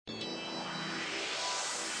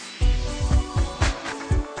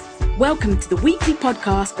Welcome to the weekly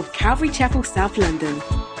podcast of Calvary Chapel, South London,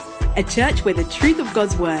 a church where the truth of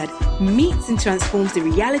God's word meets and transforms the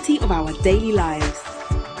reality of our daily lives.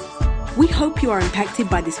 We hope you are impacted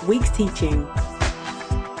by this week's teaching.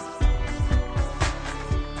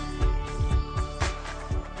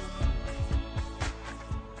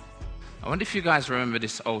 I wonder if you guys remember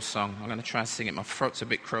this old song. I'm going to try and sing it. My throat's a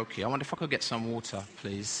bit croaky. I wonder if I could get some water,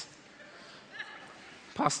 please.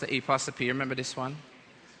 Pastor E, Pastor P, remember this one?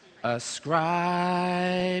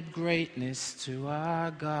 Ascribe greatness to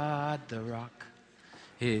our God, the rock.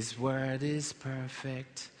 His word is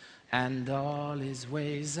perfect, and all his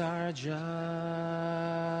ways are just.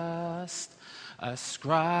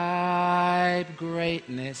 Ascribe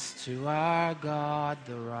greatness to our God,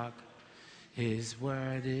 the rock. His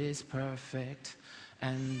word is perfect,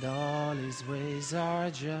 and all his ways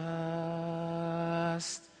are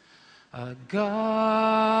just. A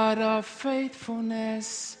God of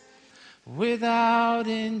faithfulness, without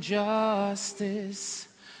injustice,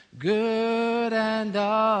 good and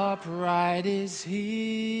upright is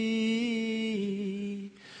he.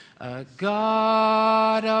 A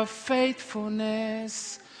God of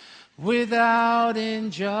faithfulness, without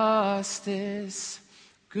injustice,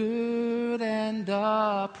 good and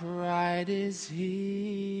upright is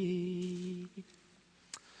he.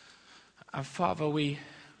 Our Father, we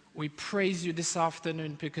praise you this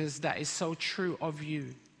afternoon because that is so true of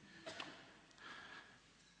you.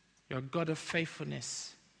 You're a God of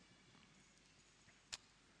faithfulness,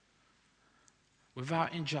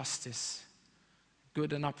 without injustice,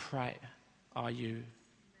 good and upright are you.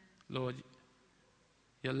 Lord,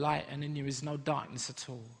 you're light and in you is no darkness at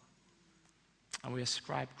all. And we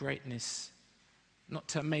ascribe greatness, not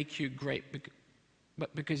to make you great,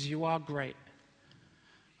 but because you are great.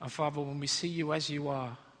 And Father, when we see you as you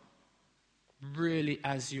are, really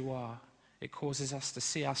as you are, it causes us to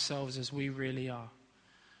see ourselves as we really are.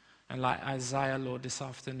 And like Isaiah, Lord, this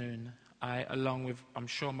afternoon, I, along with, I'm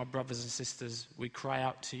sure, my brothers and sisters, we cry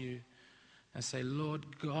out to you and say, Lord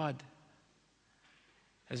God,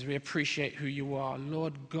 as we appreciate who you are,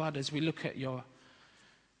 Lord God, as we look at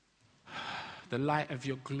the light of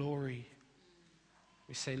your glory,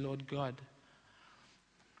 we say, Lord God,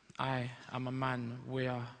 I am a man, we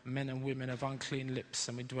are men and women of unclean lips,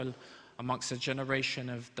 and we dwell amongst a generation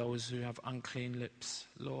of those who have unclean lips,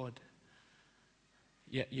 Lord.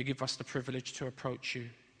 Yet you give us the privilege to approach you.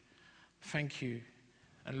 Thank you.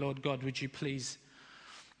 And Lord God, would you please,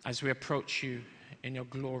 as we approach you in your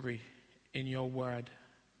glory, in your word,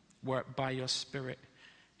 work by your Spirit,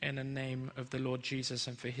 in the name of the Lord Jesus,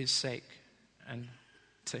 and for his sake, and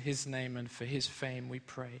to his name and for his fame we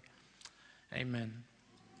pray. Amen.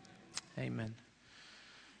 Amen.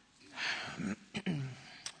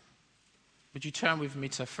 Would you turn with me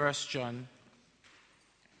to 1 John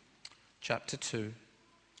chapter 2.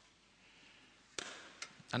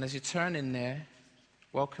 And as you turn in there,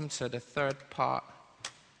 welcome to the third part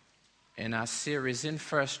in our series in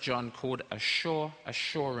 1 John called A Sure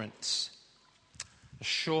Assurance. A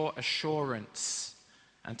Sure Assurance.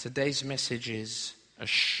 And today's message is a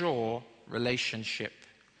sure relationship.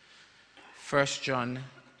 1 John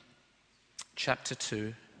chapter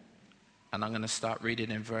 2, and I'm going to start reading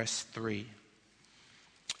in verse 3.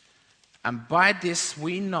 And by this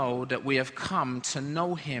we know that we have come to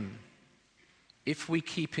know him, if we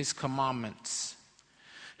keep his commandments.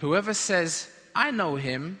 Whoever says, I know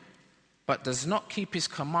him, but does not keep his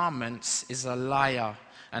commandments is a liar,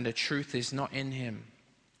 and the truth is not in him.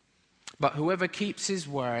 But whoever keeps his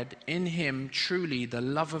word, in him truly the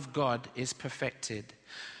love of God is perfected.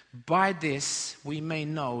 By this we may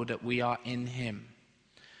know that we are in him.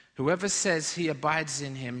 Whoever says he abides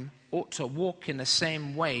in him ought to walk in the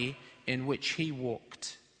same way in which he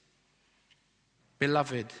walked.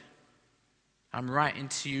 Beloved, I'm writing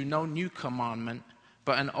to you no new commandment,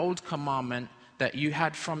 but an old commandment that you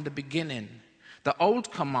had from the beginning. The old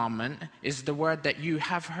commandment is the word that you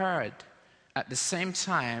have heard. At the same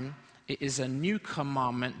time, it is a new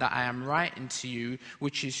commandment that I am writing to you,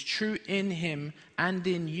 which is true in him and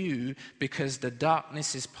in you, because the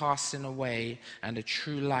darkness is passing away and the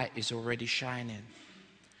true light is already shining.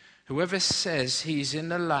 Whoever says he is in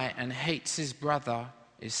the light and hates his brother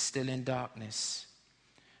is still in darkness.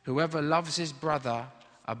 Whoever loves his brother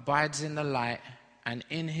abides in the light, and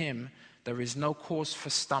in him there is no cause for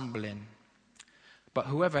stumbling. But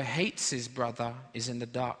whoever hates his brother is in the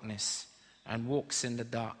darkness and walks in the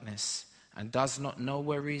darkness and does not know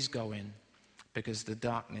where he is going, because the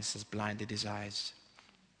darkness has blinded his eyes.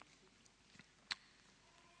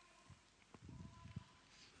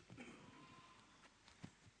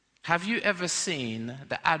 Have you ever seen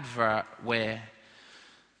the advert where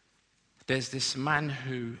there's this man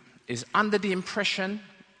who is under the impression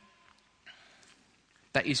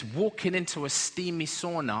that he's walking into a steamy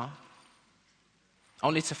sauna,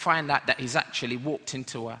 only to find out that he's actually walked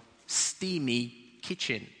into a steamy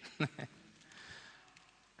kitchen.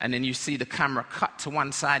 And then you see the camera cut to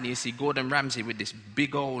one side and you see Gordon Ramsay with this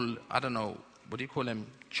big old, I don't know, what do you call him?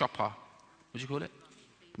 Chopper. What do you call it?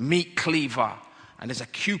 Meat cleaver. And there's a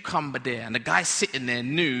cucumber there. And the guy's sitting there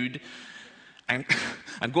nude. And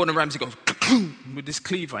Gordon Ramsay goes with this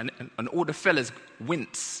cleaver. And all the fellas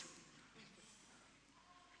wince.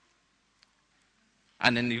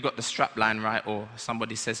 And then you've got the strap line, right? Or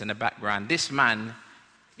somebody says in the background, this man,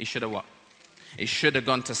 he should have what? He should have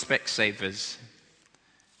gone to Specsavers.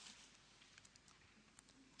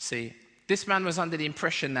 See, this man was under the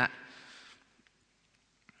impression that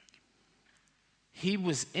he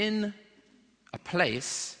was in a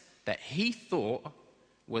place that he thought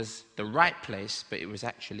was the right place, but it was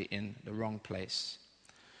actually in the wrong place.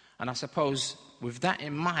 And I suppose with that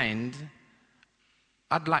in mind,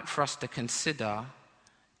 I'd like for us to consider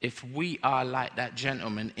if we are like that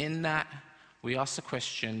gentleman, in that we ask the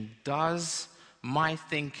question, does my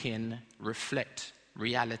thinking reflect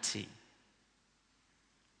reality?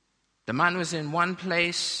 The man was in one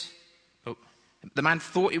place, but the man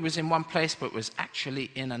thought he was in one place, but was actually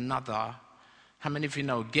in another. How many of you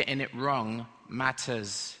know getting it wrong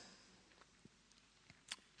matters?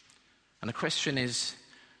 And the question is,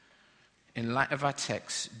 in light of our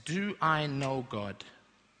text, do I know God?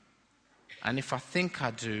 And if I think I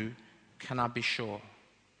do, can I be sure?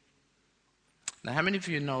 Now, how many of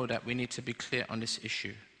you know that we need to be clear on this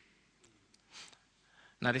issue?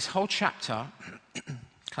 Now, this whole chapter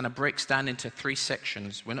kind of breaks down into three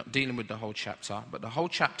sections. We're not dealing with the whole chapter, but the whole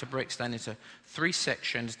chapter breaks down into three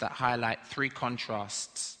sections that highlight three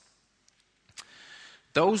contrasts.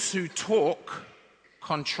 Those who talk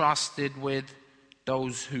contrasted with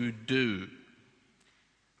those who do.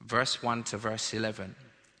 Verse 1 to verse 11.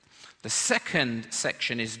 The second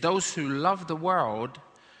section is those who love the world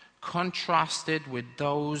contrasted with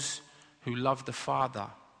those who love the Father.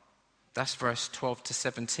 That's verse 12 to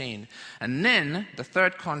 17. And then the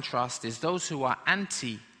third contrast is those who are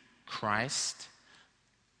anti-Christ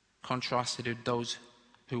contrasted with those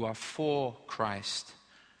who are for Christ.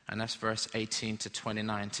 And that's verse 18 to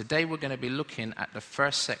 29. Today we're going to be looking at the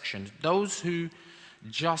first section. Those who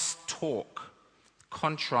just talk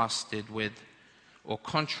contrasted with or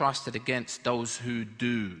contrasted against those who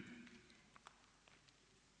do.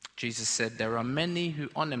 Jesus said, there are many who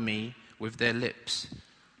honor me with their lips.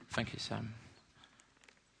 Thank you, Sam.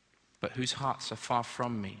 But whose hearts are far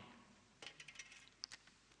from me.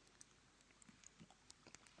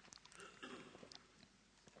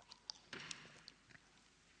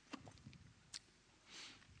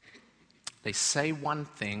 They say one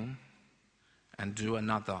thing and do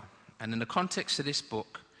another. And in the context of this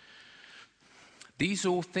book, these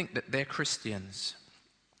all think that they're Christians.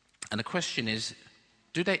 And the question is,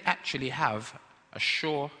 do they actually have a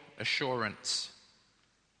sure assurance?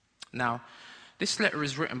 Now, this letter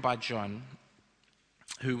is written by John,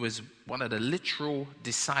 who was one of the literal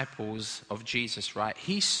disciples of Jesus, right?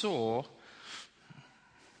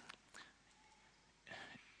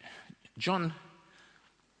 John,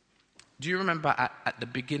 do you remember at the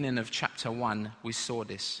beginning of chapter 1, we saw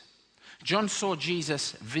this? John saw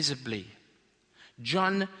Jesus visibly.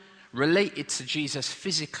 John related to Jesus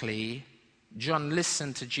physically. John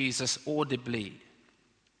listened to Jesus audibly.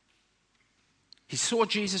 He saw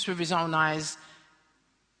Jesus with his own eyes.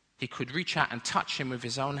 He could reach out and touch him with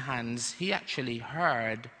his own hands. He actually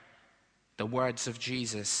heard the words of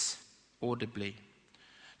Jesus audibly.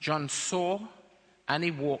 John saw and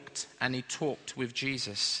he walked and he talked with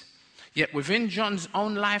Jesus. Yet within John's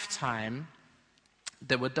own lifetime,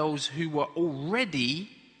 there were those who were already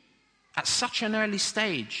at such an early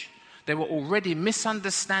stage. They were already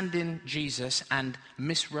misunderstanding Jesus and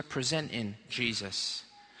misrepresenting Jesus.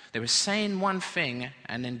 They were saying one thing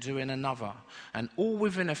and then doing another. And all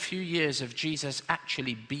within a few years of Jesus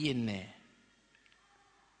actually being there.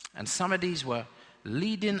 And some of these were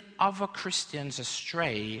leading other Christians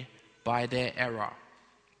astray by their error.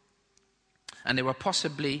 And they were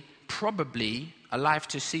probably alive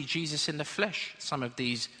to see Jesus in the flesh. Some of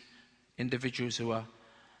these individuals who are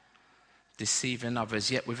deceiving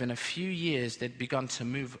others. Yet within a few years, they'd begun to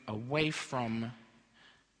move away from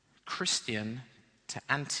Christian to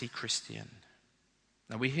anti-Christian.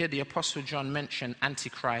 Now we hear the Apostle John mention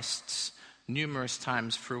antichrists numerous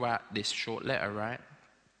times throughout this short letter, right?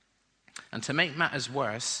 And to make matters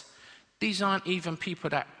worse, these aren't even people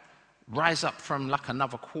that rise up from like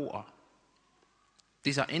another quarter.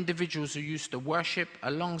 These are individuals who used to worship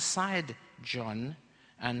alongside John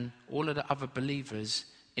and all of the other believers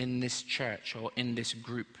in this church or in this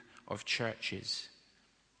group of churches.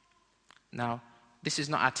 Now, this is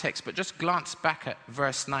not our text, but just glance back at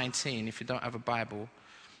verse 19 if you don't have a Bible.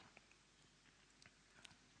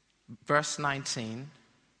 Verse 19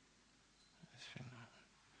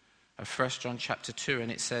 of 1 John chapter 2,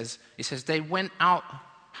 and it says, they went out,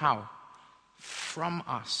 how? From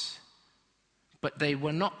us. But they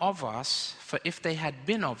were not of us, for if they had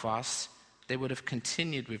been of us, they would have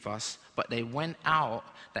continued with us. But they went out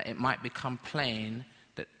that it might become plain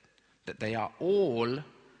that they all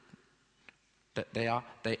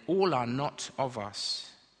are not of us.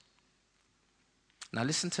 Now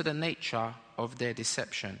listen to the nature of their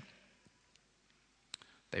deception.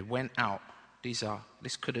 They went out. These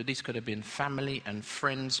could have been family and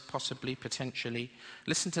friends, possibly, potentially.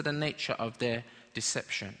 Listen to the nature of their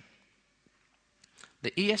deception.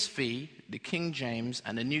 The ESV, the King James,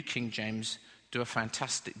 and the New King James do a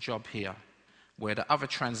fantastic job here, where the other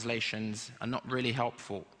translations are not really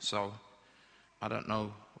helpful. So I don't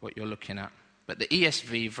know what you're looking at. But the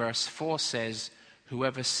ESV, verse 4 says,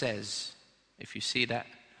 whoever says. If you see that,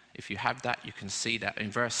 if you have that, you can see that. In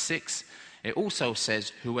verse 6, it also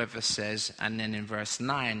says, whoever says. And then in verse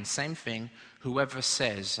 9, same thing, whoever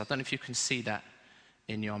says. I don't know if you can see that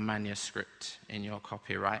in your manuscript, in your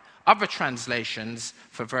copy, right? Other translations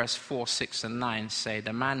for verse 4, 6, and 9 say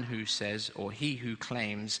the man who says, or he who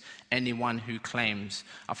claims, anyone who claims.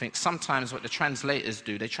 I think sometimes what the translators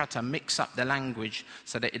do, they try to mix up the language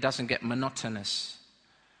so that it doesn't get monotonous.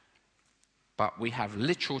 But we have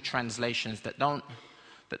literal translations that don't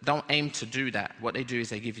aim to do that. What they do is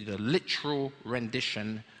they give you the literal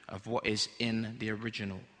rendition of what is in the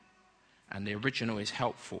original. And the original is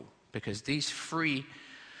helpful because these three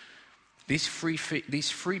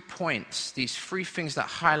points, these three things that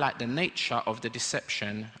highlight the nature of the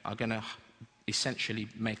deception are going to essentially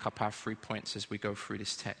make up our 3 points as we go through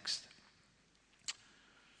this text.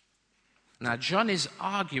 Now, John is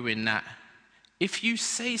arguing that if you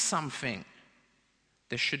say something,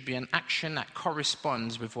 there should be an action that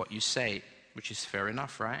corresponds with what you say, which is fair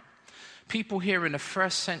enough, right? People here in the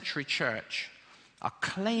first century church are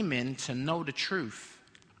claiming to know the truth,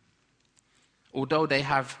 although they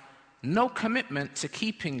have no commitment to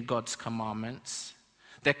keeping God's commandments.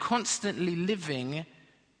 They're constantly living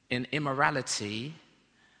in immorality,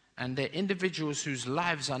 and they're individuals whose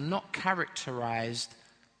lives are not characterized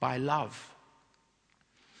by love.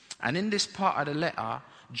 And in this part of the letter,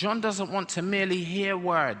 John doesn't want to merely hear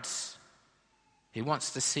words. He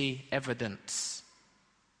wants to see evidence.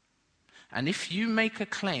 And if you make a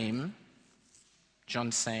claim,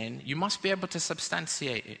 John's saying, you must be able to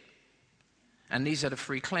substantiate it. And these are the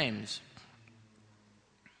 3 claims.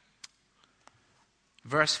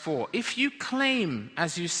 Verse 4, if you claim,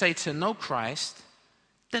 as you say, to know Christ,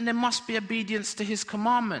 then there must be obedience to his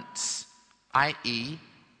commandments, i.e.,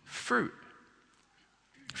 fruit.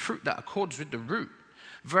 Fruit that accords with the root.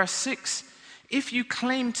 Verse 6, if you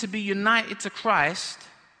claim to be united to Christ,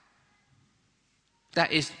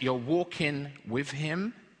 that is, you're walking with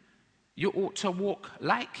him, you ought to walk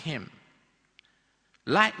like him.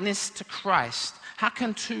 Likeness to Christ. How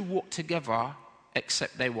can 2 walk together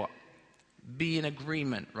except they what? Be in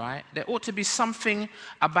agreement, right? There ought to be something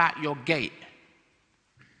about your gait.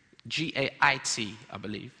 G-A-I-T, I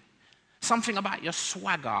believe. Something about your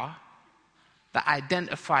swagger that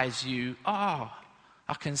identifies you. Oh,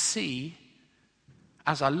 I can see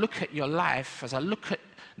as I look at your life, as I look at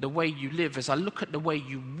the way you live, as I look at the way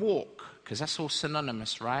you walk, because that's all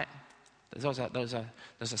synonymous, right? Those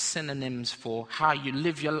are synonyms for how you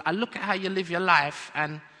live your life. I look at how you live your life,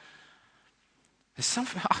 and there's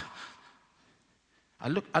something. I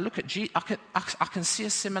look at I can see a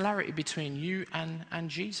similarity between you and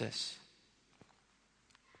Jesus.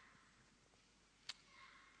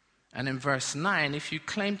 And in verse 9, if you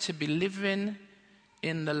claim to be living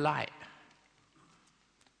in the light,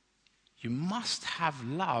 you must have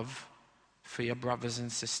love for your brothers and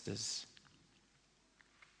sisters.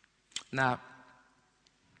 Now,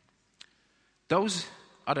 those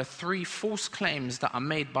are the 3 false claims that are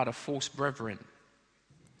made by the false brethren.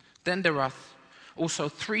 Then there are also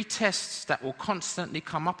 3 tests that will constantly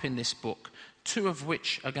come up in this book, 2 of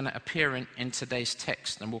which are going to appear in today's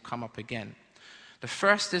text and will come up again. The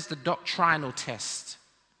first is the doctrinal test.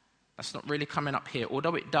 That's not really coming up here,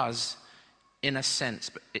 although it does in a sense,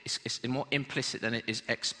 but it's more implicit than it is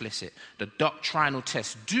explicit. The doctrinal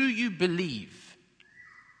test. Do you believe?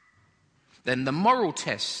 Then the moral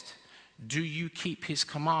test. Do you keep his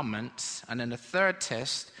commandments? And then the third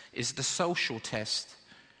test is the social test.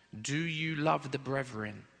 Do you love the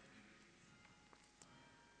brethren?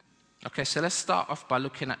 Okay, so let's start off by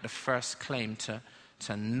looking at the first claim,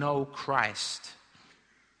 to know Christ.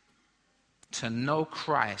 To know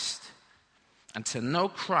Christ. And to know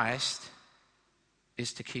Christ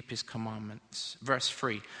is to keep his commandments. Verse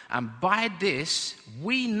 3, and by this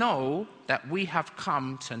we know that we have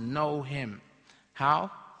come to know him. How?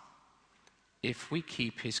 If we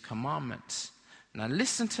keep his commandments. Now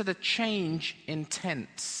listen to the change in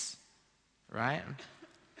tense, right?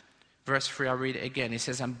 Verse 3, I'll read it again. It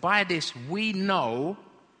says, and by this we know,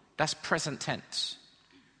 that's present tense,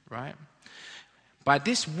 right? By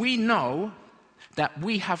this we know that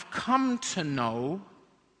we have come to know,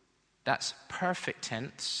 that's perfect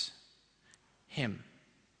tense, him.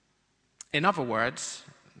 In other words,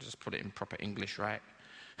 just put it in proper English, right?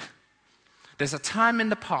 There's a time in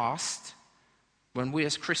the past when we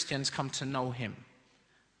as Christians come to know him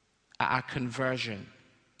at our conversion,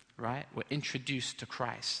 right? We're introduced to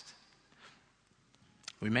Christ.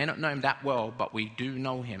 We may not know him that well, but we do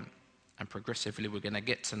know him. And progressively we're going to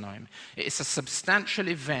get to know him. It's a substantial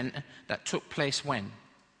event that took place when?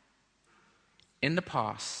 In the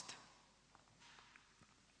past.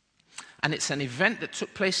 And it's an event that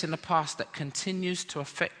took place in the past that continues to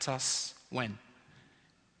affect us when?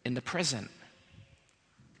 In the present.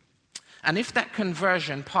 And if that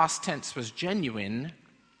conversion, past tense, was genuine,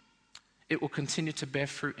 it will continue to bear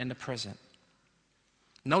fruit in the present.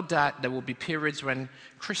 No doubt there will be periods when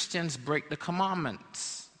Christians break the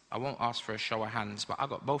commandments. I won't ask for a show of hands, but I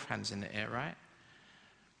got both hands in the air, right?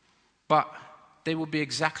 But they will be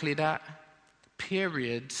exactly that,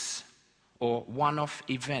 periods or one-off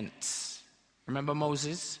events. Remember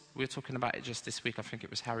Moses? We were talking about it just this week. I think it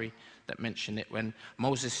was Harry that mentioned it, when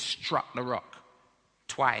Moses struck the rock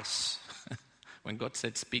twice, when God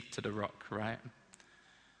said, speak to the rock, right?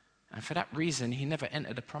 And for that reason, he never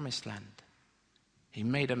entered the promised land. He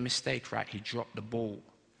made a mistake, right? He dropped the ball.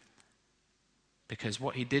 Because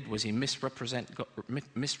what he did was he misrepresented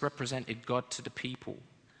God to the people.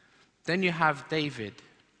 Then you have David.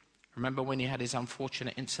 Remember when he had his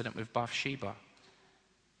unfortunate incident with Bathsheba?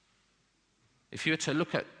 If you were to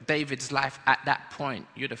look at David's life at that point,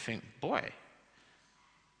 you'd have think, boy,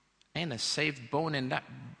 ain't a saved bone in that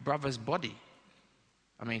brother's body.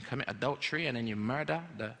 I mean, commit adultery and then you murder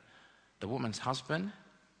the woman's husband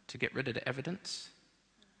to get rid of the evidence.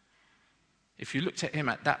 If you looked at him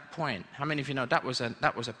at that point, how many of you know that was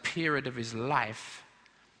a period of his life?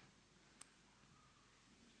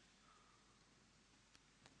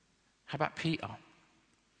 How about Peter?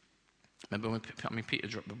 Remember when Peter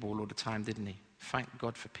dropped the ball all the time, didn't he? Thank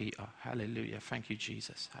God for Peter. Hallelujah. Thank you,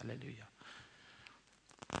 Jesus. Hallelujah.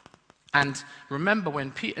 And remember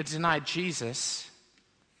when Peter denied Jesus,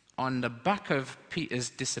 on the back of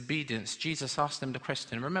Peter's disobedience, Jesus asked him the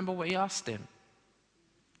question. Remember what he asked him?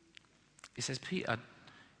 He says, Peter,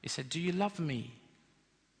 he said, do you love me?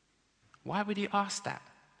 Why would he ask that?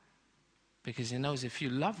 Because he knows if you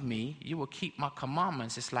love me, you will keep my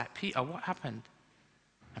commandments. It's like, Peter, what happened?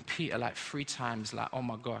 And Peter, like 3 times, like, oh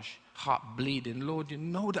my gosh, heart bleeding. Lord, you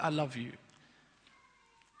know that I love you.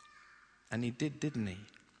 And he did, didn't he?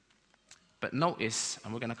 But notice,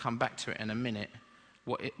 and we're going to come back to it in a minute,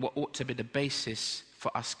 what ought to be the basis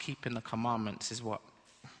for us keeping the commandments is what?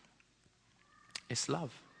 It's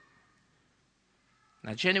love.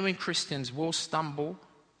 Now, genuine Christians will stumble,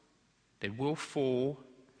 they will fall,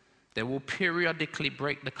 they will periodically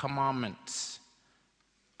break the commandments.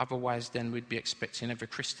 Otherwise, then we'd be expecting every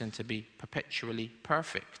Christian to be perpetually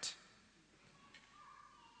perfect.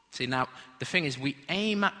 See, now, the thing is, we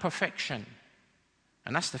aim at perfection.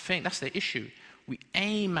 And that's the thing, that's the issue. We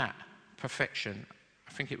aim at perfection.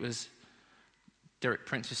 I think it was Derek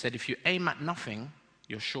Prince who said, if you aim at nothing,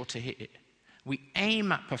 you're sure to hit it. We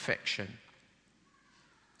aim at perfection.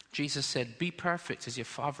 Jesus said, be perfect as your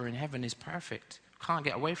Father in heaven is perfect. Can't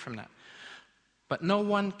get away from that. But no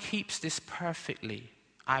one keeps this perfectly,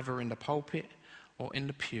 either in the pulpit or in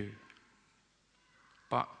the pew.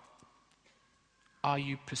 But are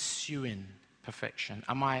you pursuing perfection?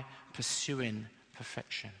 Am I pursuing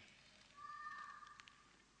perfection?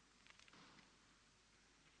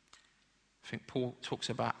 I think Paul talks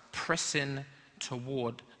about pressing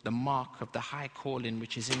toward the mark of the high calling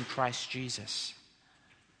which is in Christ Jesus.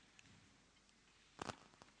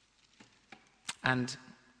 And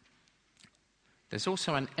there's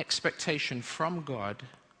also an expectation from God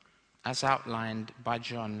as outlined by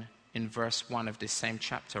John in verse 1 of this same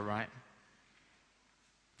chapter, right?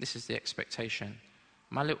 This is the expectation.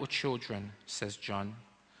 My little children, says John,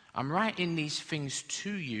 I'm writing these things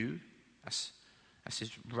to you. That's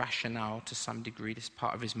his rationale to some degree. This is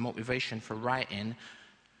part of his motivation for writing.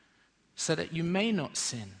 so that you may not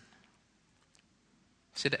sin.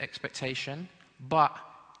 See the expectation? But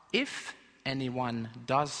if anyone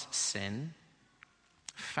does sin,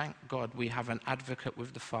 thank God we have an advocate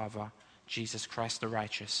with the Father, Jesus Christ the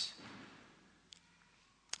righteous.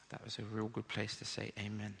 That was a real good place to say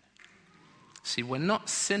amen. See, we're not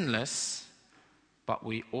sinless, but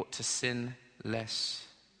we ought to sin less.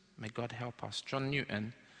 May God help us. John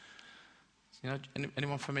Newton,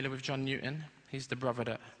 anyone familiar with John Newton? He's the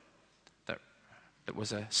brother that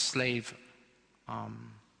was a slave. I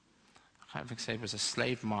can't even say he was a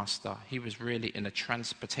slave master. He was really in a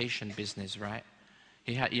transportation business, right?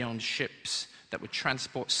 He owned ships that would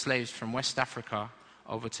transport slaves from West Africa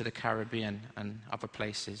over to the Caribbean and other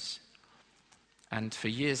places. And for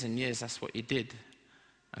years and years, that's what he did,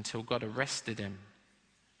 until God arrested him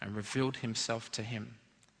and revealed himself to him.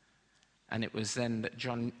 And it was then that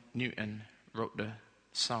John Newton wrote the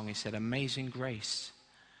song. He said, "Amazing grace,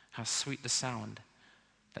 how sweet the sound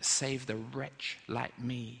that saved a wretch like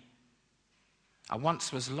me. I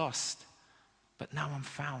once was lost, but now I'm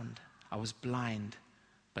found. I was blind,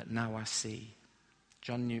 but now I see."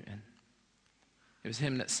 John Newton. It was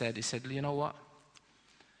him that said, you know what?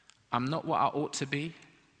 I'm not what I ought to be.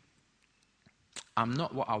 I'm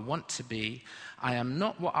not what I want to be. I am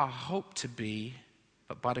not what I hope to be,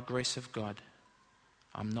 but by the grace of God,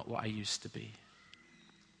 I'm not what I used to be.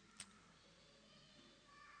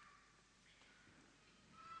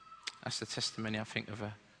 That's the testimony, I think, of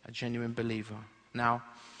a genuine believer. Now,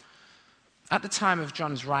 at the time of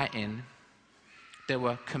John's writing, there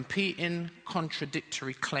were competing,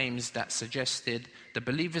 contradictory claims that suggested the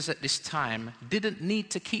believers at this time didn't need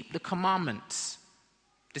to keep the commandments.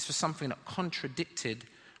 This was something that contradicted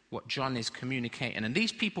what John is communicating. And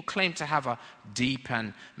these people claimed to have a deep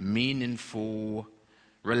and meaningful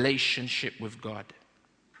relationship with God.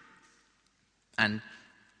 And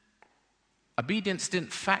obedience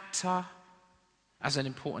didn't factor as an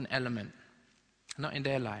important element, not in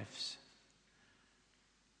their lives.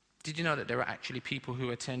 Did you know that there are actually people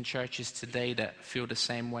who attend churches today that feel the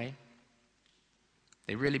same way?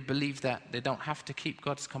 They really believe that they don't have to keep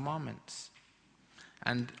God's commandments.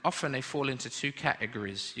 And often they fall into two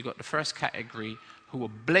categories. You've got the first category who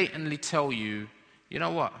will blatantly tell you, you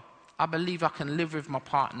know what, I believe I can live with my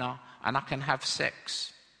partner and I can have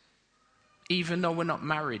sex, even though we're not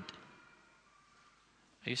married.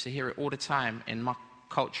 I used to hear it all the time in my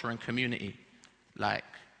culture and community. Like,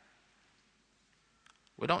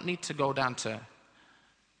 we don't need to go down to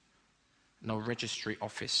no registry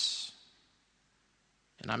office.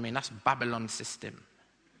 You know what I mean? That's Babylon system.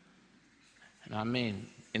 You know what I mean?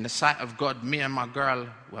 In the sight of God, me and my girl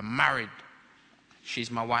were married.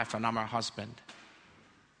 She's my wife and I'm her husband.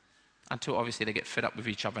 Until obviously they get fed up with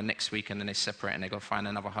each other next week and then they separate and they go find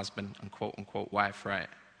another husband and quote unquote wife, right?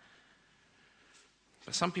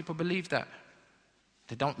 But some people believe that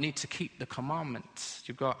they don't need to keep the commandments.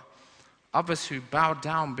 You've got others who bow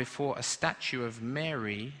down before a statue of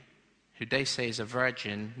Mary, who they say is a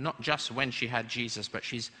virgin, not just when she had Jesus, but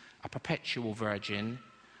she's a perpetual virgin.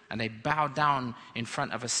 And they bow down in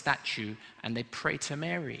front of a statue and they pray to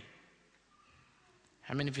Mary.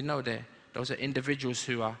 How many of you know that those are individuals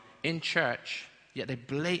who are in church, yet they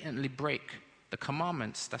blatantly break the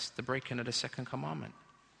commandments? That's the breaking of the second commandment.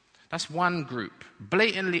 That's one group.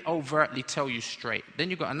 Blatantly, overtly tell you straight. Then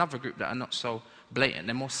you've got another group that are not so blatant.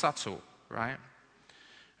 They're more subtle, right?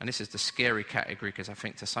 And this is the scary category because I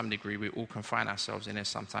think to some degree we all can find ourselves in it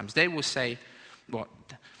sometimes. They will say what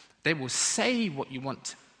you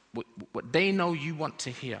want, what they know you want to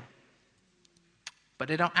hear. But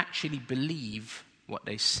they don't actually believe what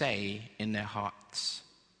they say in their hearts.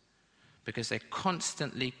 Because they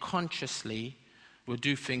constantly, consciously will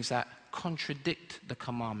do things that contradict the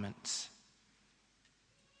commandments.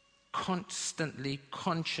 Constantly,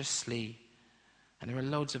 consciously. And there are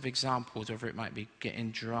loads of examples, whether it might be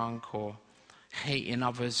getting drunk or hating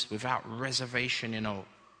others without reservation,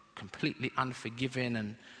 completely unforgiving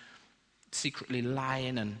and secretly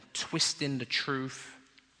lying and twisting the truth.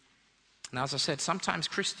 Now, as I said, sometimes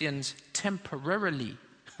Christians temporarily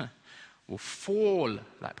will fall,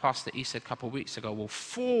 like Pastor E said a couple of weeks ago, will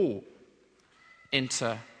fall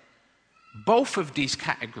into both of these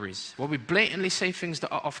categories, where we blatantly say things that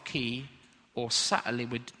are off key, or subtly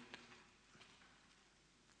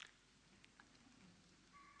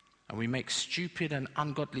and we make stupid and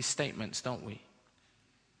ungodly statements, don't we?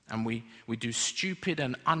 And we do stupid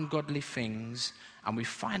and ungodly things, and we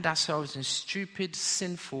find ourselves in stupid,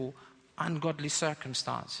 sinful, ungodly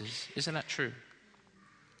circumstances. Isn't that true?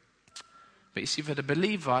 But you see, for the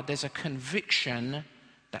believer, there's a conviction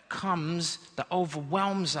that comes, that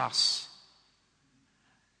overwhelms us.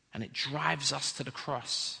 And it drives us to the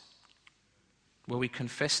cross, where we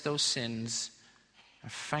confess those sins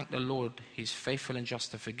and thank the Lord. He's faithful and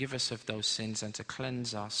just to forgive us of those sins and to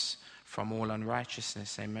cleanse us from all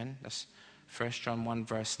unrighteousness. Amen. That's 1 John 1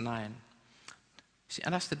 verse 9. See,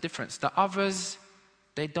 and that's the difference. The others,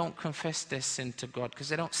 they don't confess their sin to God because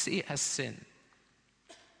they don't see it as sin.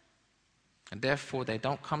 And therefore, they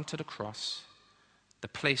don't come to the cross, the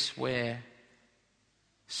place where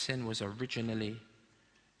sin was originally,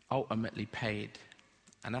 ultimately paid.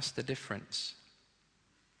 And that's the difference.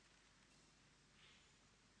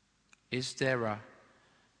 Is there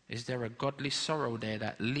a godly sorrow there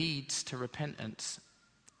that leads to repentance?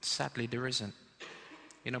 Sadly, there isn't.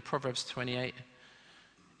 You know, Proverbs 28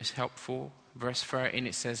 is helpful. Verse 13,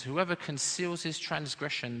 it says, whoever conceals his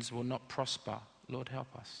transgressions will not prosper. Lord,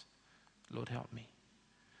 help us. Lord, help me.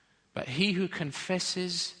 But he who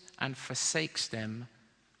confesses and forsakes them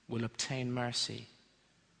will obtain mercy.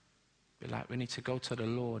 Be like, we need to go to the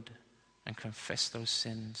Lord and confess those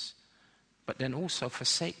sins. But then also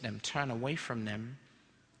forsake them, turn away from them.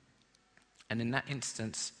 And in that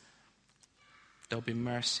instance, there'll be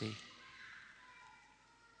mercy.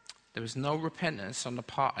 There was no repentance on the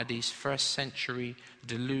part of these first century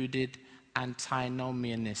deluded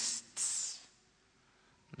antinomianists.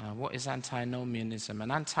 Now, what is antinomianism? An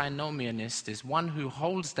antinomianist is one who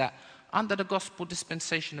holds that under the gospel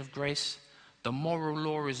dispensation of grace, the moral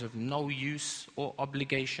law is of no use or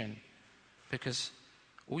obligation, because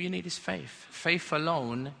all you need is faith. Faith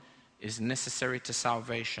alone is necessary to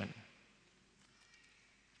salvation.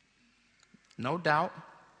 No doubt,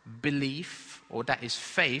 belief, or that is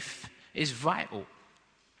faith, is vital.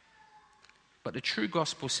 But the true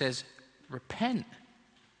gospel says, repent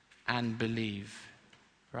and believe,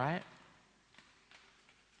 right?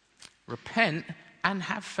 Repent and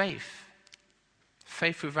have faith.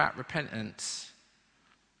 Faith without repentance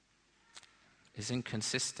is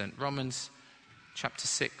inconsistent. Romans chapter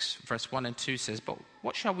 6, verse 1 and 2 says, but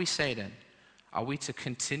what shall we say then? Are we to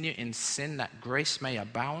continue in sin that grace may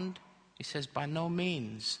abound? He says, by no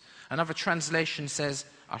means. Another translation says,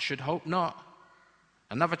 I should hope not.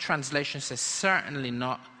 Another translation says, certainly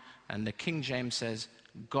not. And the King James says,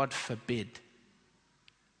 God forbid.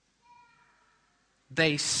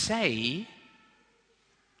 They say,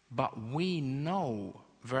 but we know,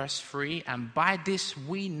 verse 3, and by this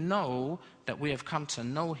we know that we have come to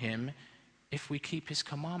know him if we keep his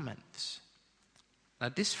commandments. Now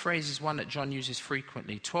this phrase is one that John uses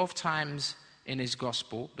frequently, 12 times in his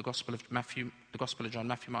gospel, the Gospel of John,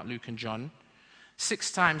 Matthew, Mark, Luke, and John.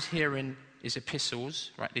 6 times here in his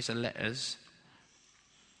epistles, right? These are letters.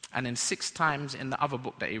 And then 6 times in the other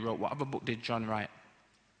book that he wrote. What other book did John write?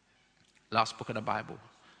 Last book of the Bible,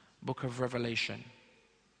 book of Revelation.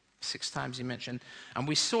 6 times he mentioned. And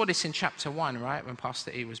we saw this in chapter 1, right? When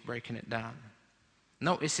Pastor E was breaking it down.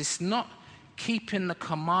 Notice it's not keeping the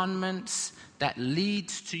commandments that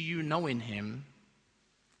leads to you knowing him.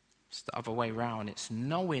 It's the other way around. It's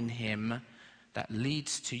knowing him that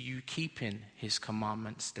leads to you keeping his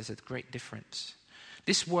commandments. There's a great difference.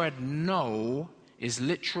 This word know is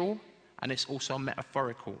literal and it's also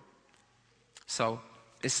metaphorical. So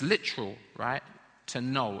it's literal, right? To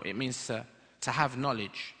know. It means to have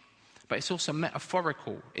knowledge. But it's also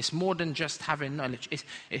metaphorical. It's more than just having knowledge.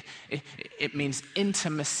 It means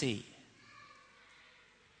intimacy.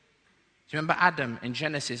 Do you remember Adam in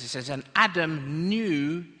Genesis? It says, and Adam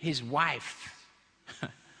knew his wife.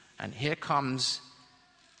 And here comes,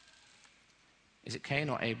 is it Cain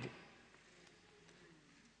or Abel?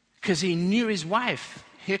 Because he knew his wife.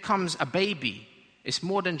 Here comes a baby. It's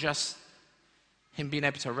more than just him being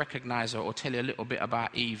able to recognize her or tell you a little bit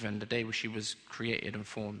about Eve and the day when she was created and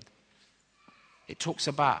formed. It talks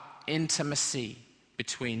about intimacy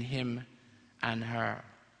between him and her.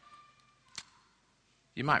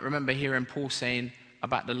 You might remember hearing Paul saying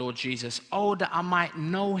about the Lord Jesus, oh, that I might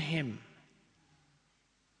know him.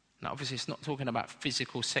 Now, obviously, it's not talking about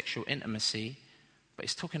physical, sexual intimacy, but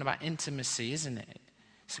it's talking about intimacy, isn't it?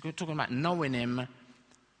 It's talking about knowing him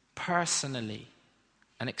personally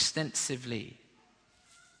and extensively.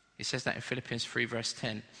 He says that in Philippians 3, verse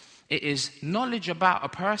 10. It is knowledge about a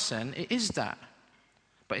person, it is that.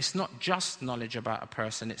 But it's not just knowledge about a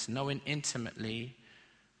person, it's knowing intimately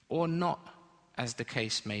or not, as the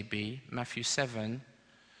case may be. Matthew 7,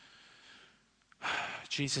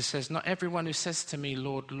 Jesus says, not everyone who says to me,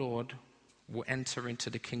 Lord, Lord, will enter into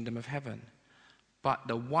the kingdom of heaven, but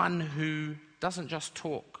the one who doesn't just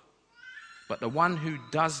talk, but the one who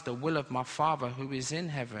does the will of my Father who is in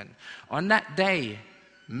heaven. On that day,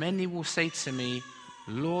 many will say to me,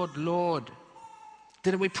 Lord, Lord,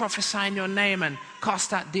 Didn't we prophesy in your name and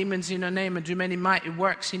cast out demons in your name and do many mighty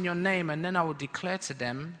works in your name? And then I will declare to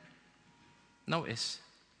them, notice,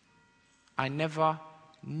 I never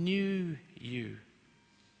knew you.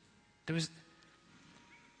 There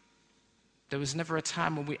was never a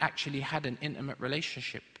time when we actually had an intimate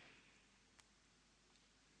relationship.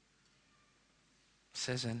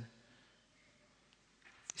 It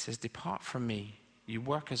says, depart from me, you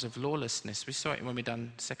workers of lawlessness. We saw it when we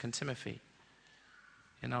done 2 Timothy.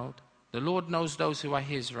 You know, the Lord knows those who are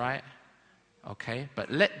his, right? Okay,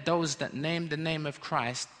 but let those that name the name of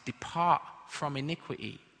Christ depart from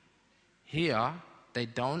iniquity. Here, they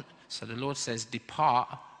don't. So the Lord says, depart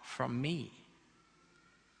from me.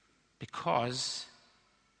 Because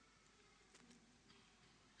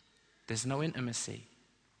there's no intimacy.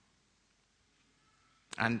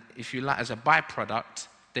 And if you like, as a byproduct,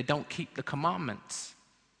 they don't keep the commandments.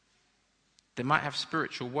 They might have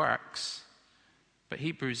spiritual works, but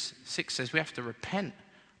Hebrews 6 says we have to repent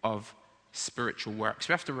of spiritual works.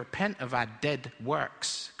 We have to repent of our dead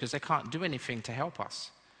works because they can't do anything to help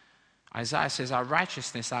us. Isaiah says our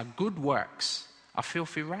righteousness, our good works are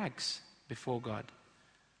filthy rags before God.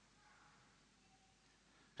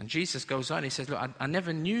 And Jesus goes on, he says, look, I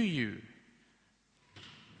never knew you.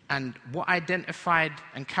 And what identified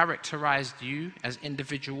and characterized you as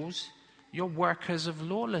individuals, you're workers of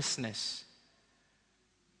lawlessness.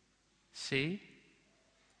 See?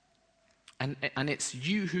 And it's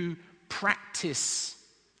you who practice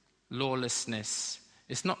lawlessness.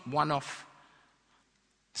 It's not one-off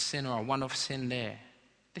sin or a one-off sin there.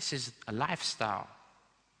 This is a lifestyle.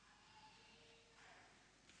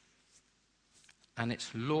 And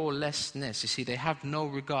it's lawlessness. You see, they have no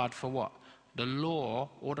regard for what? The law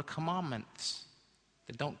or the commandments.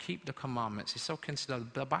 They don't keep the commandments. It's so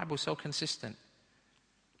consistent. The Bible's so consistent.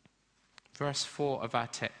 Verse 4 of our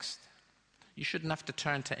text. You shouldn't have to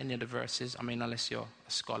turn to any of the verses. I mean, unless you're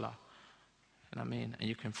a scholar. You know what I mean? And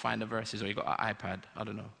you can find the verses, or you got an iPad. I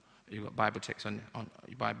don't know. You got Bible text on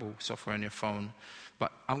your Bible software on your phone.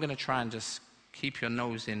 But I'm going to try and just keep your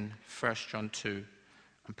nose in 1 John 2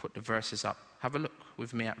 and put the verses up. Have a look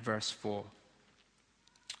with me at verse 4.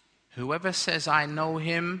 Whoever says, I know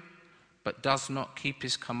him, but does not keep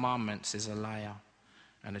his commandments is a liar,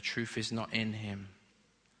 and the truth is not in him.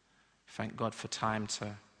 Thank God for time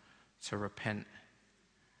to repent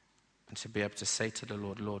and to be able to say to the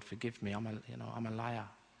Lord, Lord, forgive me. I'm a liar.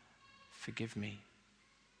 Forgive me.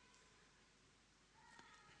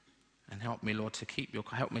 And help me, Lord,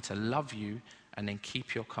 help me to love you and then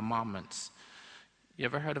keep your commandments. You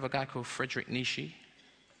ever heard of a guy called Friedrich Nietzsche?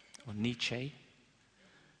 Or Nietzsche?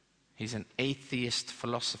 He's an atheist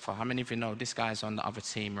philosopher. How many of you know this guy's on the other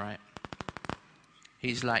team, right?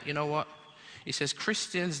 He's like, you know what? He says,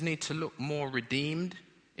 Christians need to look more redeemed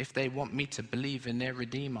if they want me to believe in their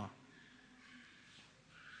Redeemer.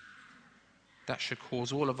 That should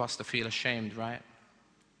cause all of us to feel ashamed, right?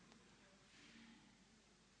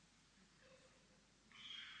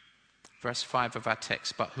 Verse 5 of our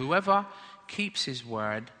text, but whoever keeps his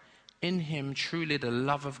word, in him truly the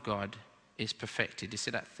love of God is perfected. You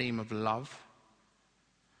see that theme of love?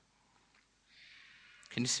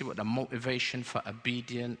 Can you see what the motivation for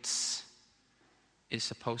obedience is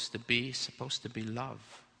supposed to be? It's supposed to be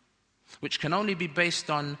love, which can only be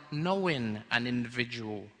based on knowing an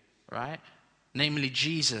individual, right? Namely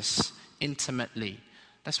Jesus, intimately.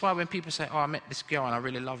 That's why when people say, oh, I met this girl and I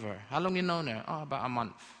really love her. How long you known her? Oh, about a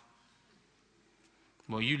month.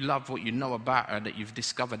 Well, you love what you know about her that you've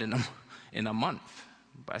discovered in a month.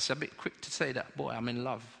 But it's a bit quick to say that, boy, I'm in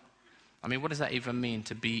love. I mean, what does that even mean,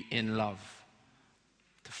 to be in love?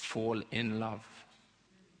 To fall in love.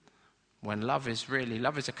 When love is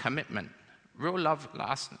a commitment. Real love,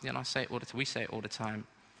 I say it all the time. We say it all the time.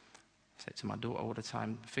 I say it to my daughter all the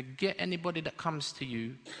time. Forget anybody that comes to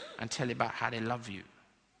you and tell you about how they love you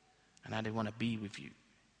and how they want to be with you. You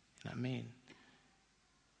know what I mean?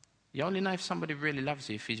 You only know if somebody really loves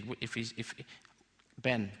you if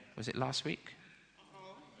Ben, was it last week?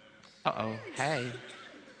 Uh-oh, hey.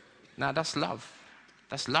 Now that's love.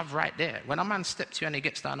 That's love right there. When a man steps to you and he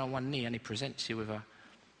gets down on one knee and he presents you with a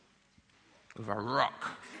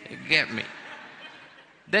rock, you get me?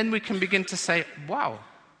 Then we can begin to say, wow,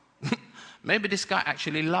 maybe this guy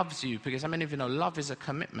actually loves you, because how many of you know love is a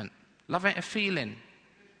commitment? Love ain't a feeling.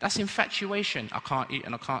 That's infatuation. I can't eat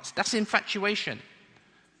and I can't. That's infatuation.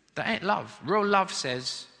 That ain't love. Real love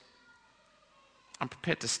says, I'm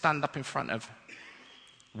prepared to stand up in front of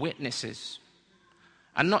witnesses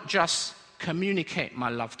and not just communicate my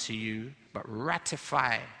love to you, but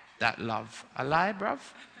ratify that love. A lie, bruv?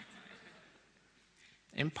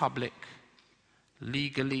 In public,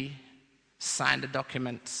 legally, sign the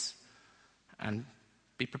documents, and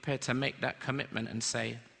be prepared to make that commitment and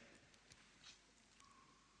say,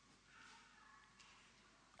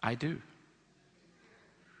 I do.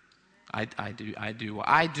 I do what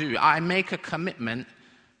I do. I make a commitment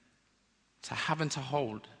to have and to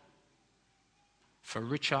hold, for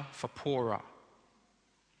richer, for poorer,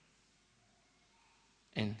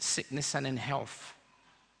 in sickness and in health.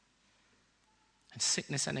 In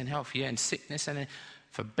sickness and in health, yeah, in sickness and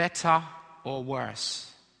for better or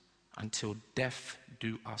worse, until death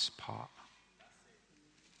do us part.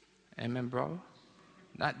 Amen, bro?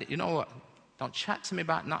 You know what? Don't chat to me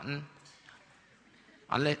about nothing.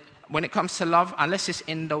 When it comes to love, unless it's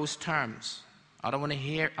in those terms, I don't want to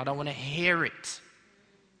hear it.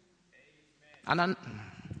 And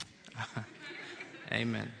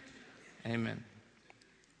Amen. Amen.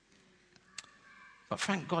 But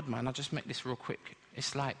thank God, man, I'll just make this real quick.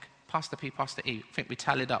 It's like Pastor P, Pastor E. I think we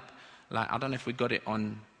tallied up. Like, I don't know if we got it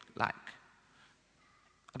on, like,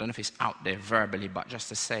 I don't know if it's out there verbally, but just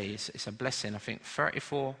to say, it's a blessing. I think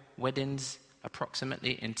 34 weddings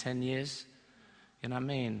approximately in 10 years. You know what I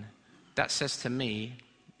mean? That says to me,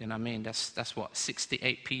 you know what I mean? That's what,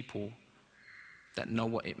 68 people that know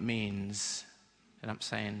what it means, you know what I'm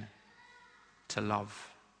saying, to love,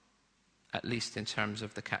 at least in terms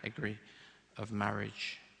of the category of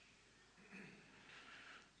marriage.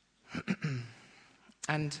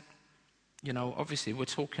 And, you know, obviously we're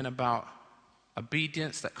talking about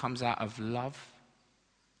obedience that comes out of love.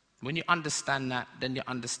 When you understand that, then you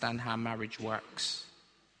understand how marriage works.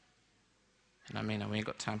 You know what I mean? And we ain't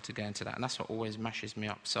got time to go into that. And that's what always mashes me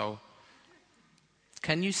up. So,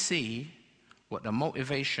 can you see what the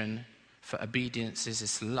motivation for obedience is?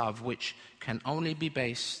 It's love, which can only be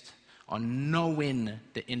based on knowing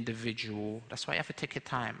the individual. That's why you have to take your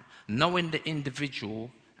time. Knowing the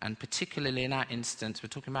individual, and particularly in our instance, we're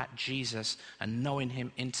talking about Jesus and knowing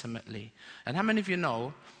him intimately. And how many of you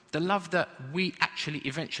know the love that we actually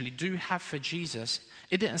eventually do have for Jesus,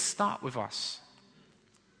 it didn't start with us.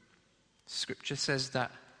 Scripture says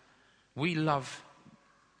that we love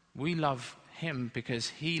him because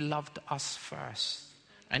he loved us first.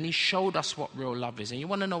 And he showed us what real love is. And you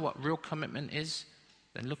want to know what real commitment is?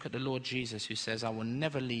 Then look at the Lord Jesus, who says, I will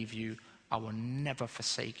never leave you. I will never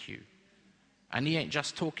forsake you. And he ain't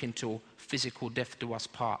just talking till physical death do us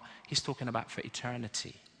part. He's talking about for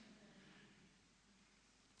eternity.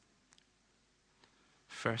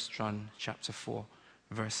 1 John chapter 4,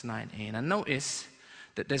 verse 19. And notice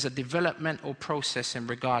that there's a developmental process in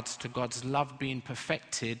regards to God's love being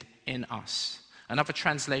perfected in us. Another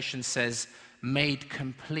translation says, made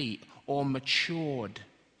complete or matured.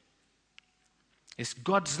 It's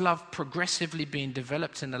God's love progressively being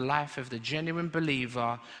developed in the life of the genuine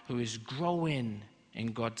believer who is growing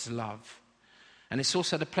in God's love. And it's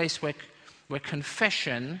also the place where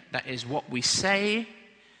confession, that is what we say,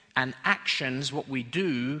 and actions, what we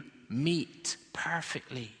do, meet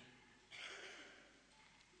perfectly.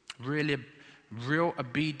 Really, real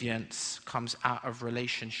obedience comes out of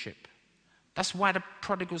relationship. That's why the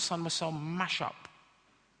prodigal son was so mash up.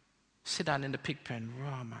 Sit down in the pig pen.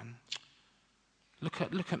 Raw, man. Look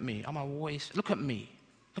at me. I'm always, look at me.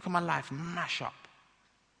 Look at my life, mash up.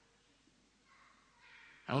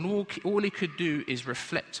 And all he could do is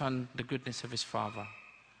reflect on the goodness of his father.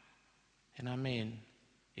 You know what I mean?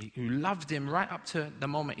 Who loved him right up to the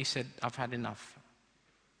moment he said, I've had enough.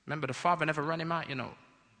 Remember, the father never ran him out, you know.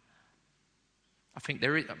 I think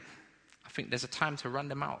there's a time to run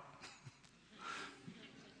them out.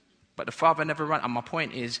 But the father never ran. And my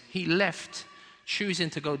point is, he left choosing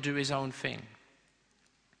to go do his own thing.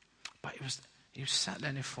 But he sat there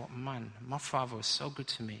and he thought, man, my father was so good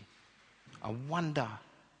to me. I wonder.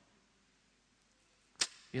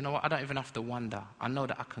 You know what? I don't even have to wonder. I know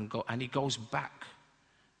that I can go. And he goes back.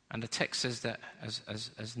 And the text says that,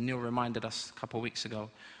 as Neil reminded us a couple of weeks ago,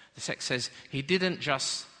 the text says he didn't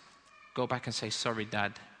just go back and say, sorry,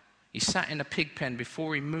 Dad. He sat in a pig pen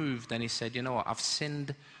before he moved and he said, you know what? I've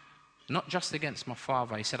sinned not just against my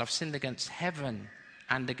father. He said, I've sinned against heaven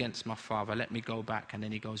and against my father. Let me go back. And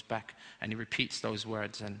then he goes back and he repeats those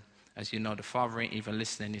words. And as you know, the father ain't even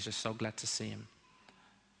listening. He's just so glad to see him.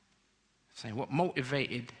 Saying what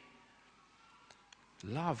motivated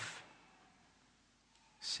love.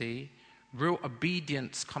 See, real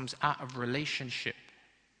obedience comes out of relationship.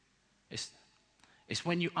 It's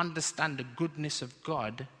when you understand the goodness of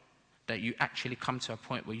God that you actually come to a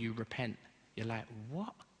point where you repent. You're like,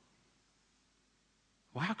 what?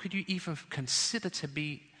 Well, how could you even consider to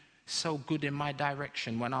be so good in my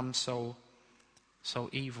direction when I'm so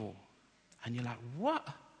evil? And you're like, what?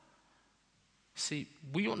 See,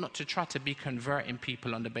 we ought not to try to be converting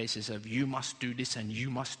people on the basis of you must do this and you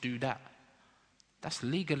must do that. That's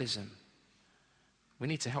legalism. We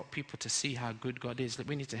need to help people to see how good God is.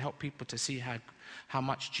 We need to help people to see how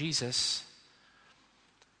much Jesus.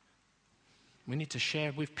 We need to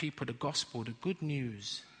share with people the gospel, the good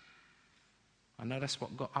news. I know that's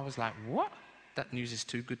what God, I was like, what? That news is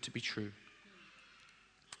too good to be true.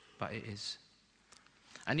 But it is.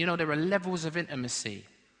 And there are levels of intimacy.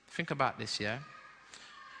 Think about this, yeah?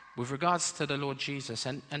 With regards to the Lord Jesus,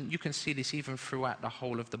 and you can see this even throughout the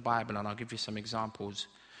whole of the Bible, and I'll give you some examples.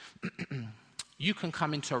 You can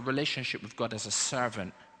come into a relationship with God as a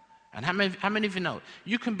servant. And how many of you know,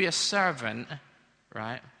 you can be a servant,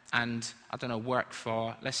 right? And, I don't know,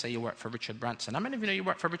 let's say you work for Richard Branson. How many of you know you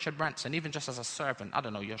work for Richard Branson, even just as a servant? I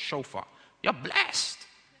don't know, you're a chauffeur. You're blessed.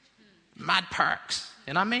 Mad perks.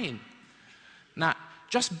 You know what I mean? Now,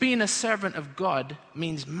 just being a servant of God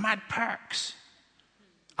means mad perks.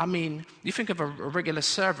 I mean, you think of a regular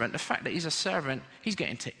servant, the fact that he's a servant, he's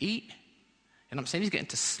getting to eat. You know what I'm saying? He's getting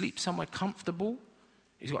to sleep somewhere comfortable.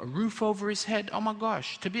 He's got a roof over his head. Oh my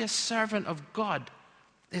gosh, to be a servant of God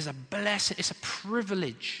is a blessing. It's a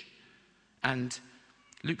privilege. And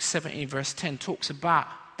Luke 17 verse 10 talks about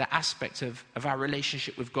the aspect of our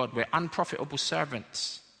relationship with God. We're unprofitable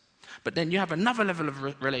servants. But then you have another level of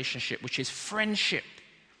relationship, which is friendship.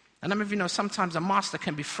 And some of you know sometimes a master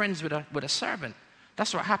can be friends with a servant.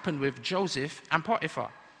 That's what happened with Joseph and Potiphar.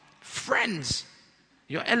 Friends.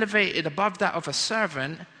 You're elevated above that of a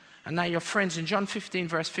servant, and now you're friends. In John 15,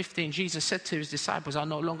 verse 15, Jesus said to his disciples, I'll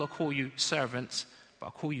no longer call you servants, but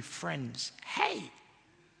I'll call you friends. Hey,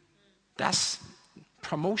 that's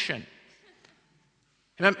promotion.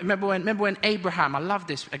 Remember when Abraham, I love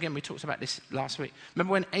this, again, we talked about this last week.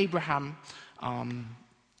 Remember when Abraham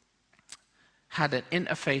had an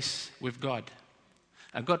interface with God,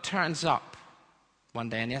 and God turns up one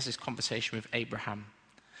day and he has this conversation with Abraham.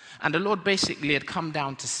 And the Lord basically had come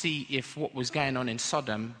down to see if what was going on in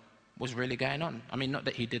Sodom was really going on. I mean, not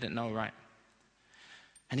that he didn't know, right?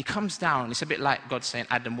 And he comes down. It's a bit like God saying,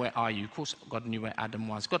 Adam, where are you? Of course, God knew where Adam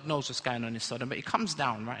was. God knows what's going on in Sodom. But he comes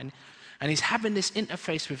down, right? And he's having this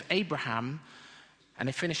interface with Abraham. And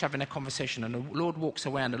they finish having their conversation. And the Lord walks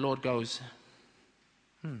away and the Lord goes,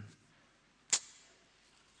 Am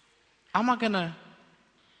I going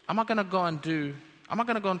to go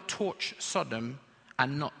and torch Sodom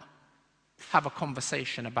and not have a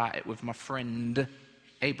conversation about it with my friend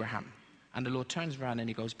Abraham? And the Lord turns around and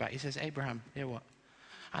he goes back. He says, Abraham, hear what?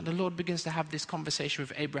 And the Lord begins to have this conversation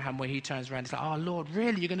with Abraham where he turns around. He's like, oh, Lord,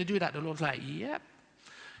 really? You're going to do that? The Lord's like, yep.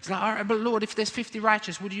 He's like, all right, but Lord, if there's 50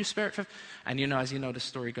 righteous, would you spare it for... And as you know, the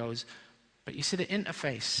story goes. But you see the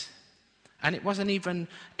interface. And it wasn't even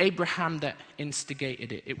Abraham that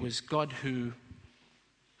instigated it. It was God who...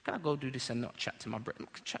 Can I go do this and not chat to my brethren?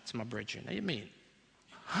 Know what you mean?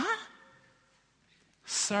 Huh?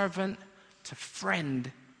 Servant to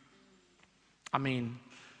friend. I mean,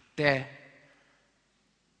 they're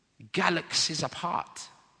galaxies apart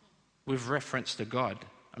with reference to God.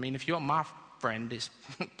 I mean, if you're my friend, it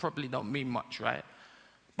probably don't mean much, right?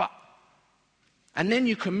 And then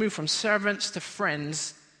you can move from servants to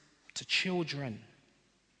friends to children.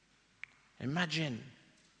 Imagine.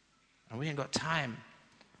 And we ain't got time.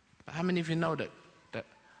 But how many of you know that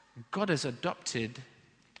God has adopted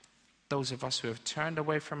those of us who have turned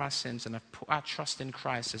away from our sins and have put our trust in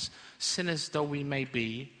Christ, as sinners though we may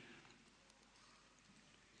be,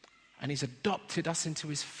 and he's adopted us into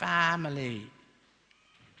his family?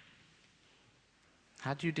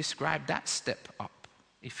 How do you describe that step up?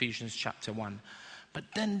 Ephesians chapter 1. But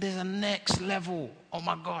then there's a next level. Oh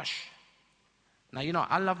my gosh. Now,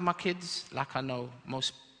 I love my kids like I know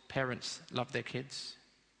most parents love their kids.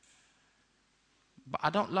 But I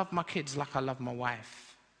don't love my kids like I love my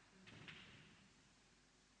wife.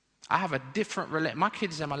 I have a different relationship. My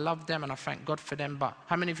kids, I love them and I thank God for them. But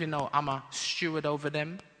how many of you know I'm a steward over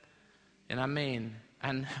them? You know what I mean?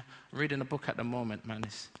 And reading a book at the moment, man,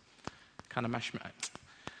 it's kind of mashed me up.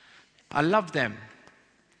 I love them.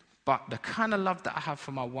 But the kind of love that I have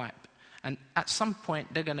for my wife, and at some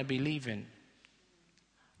point they're going to be leaving.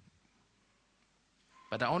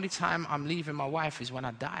 But the only time I'm leaving my wife is when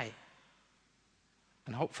I die.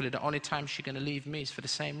 And hopefully the only time she's going to leave me is for the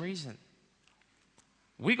same reason.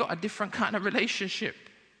 We got a different kind of relationship.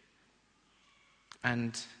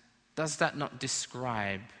 And does that not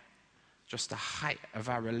describe just the height of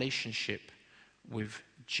our relationship with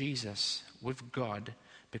Jesus, with God,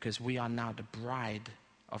 because we are now the bride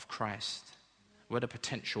of Christ. We're the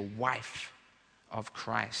potential wife of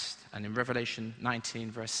Christ. And in Revelation 19,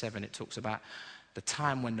 verse 7, it talks about the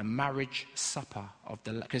time when the marriage supper of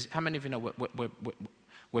the... Because how many of you know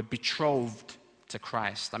we're betrothed to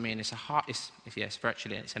Christ? I mean, it's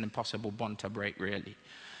virtually, it's an impossible bond to break, really.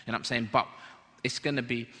 You know what I'm saying? But it's going to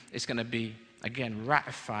be, again,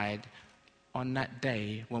 ratified on that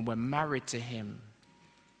day when we're married to him.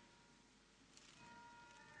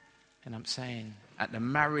 And I'm saying, at the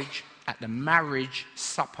marriage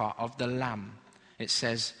supper of the Lamb, it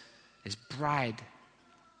says his bride,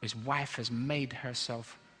 his wife has made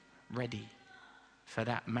herself ready for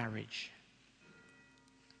that marriage.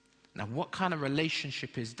 Now, what kind of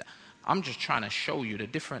relationship is that? I'm just trying to show you the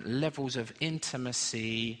different levels of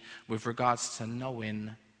intimacy with regards to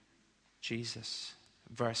knowing Jesus.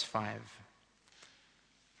 Verse 5.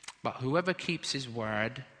 But whoever keeps his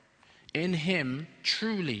word, in him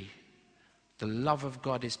truly the love of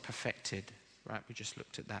God is perfected. Right, we just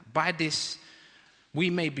looked at that. By this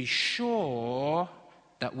we may be sure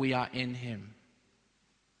that we are in him.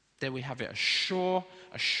 There we have it, a sure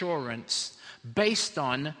assurance based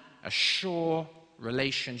on a sure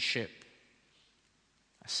relationship.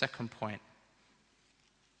 A second point.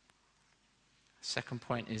 Second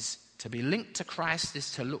point is to be linked to Christ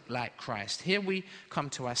is to look like Christ. Here we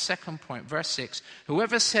come to our second point, verse 6.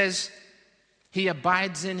 Whoever says he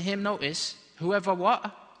abides in him, notice, whoever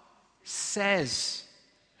what? Says.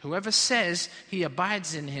 Whoever says he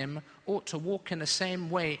abides in him ought to walk in the same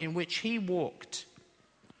way in which he walked.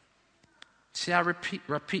 See our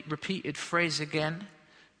repeated phrase again?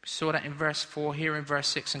 We saw that in verse 4, here in verse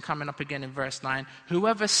 6, and coming up again in verse 9.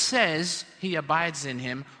 Whoever says he abides in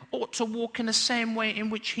him ought to walk in the same way in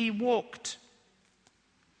which he walked.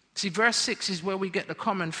 See, verse 6 is where we get the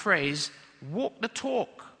common phrase, walk the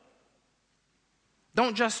talk.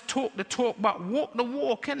 Don't just talk the talk, but walk the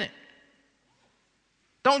walk, innit?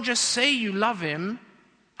 Don't just say you love him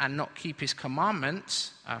and not keep his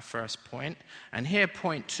commandments, our first point. And here,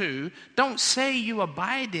 point 2, don't say you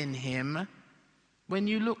abide in him when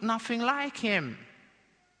you look nothing like him.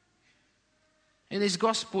 In his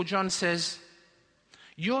gospel, John says,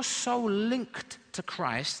 you're so linked to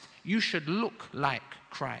Christ, you should look like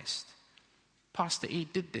Christ. Pastor E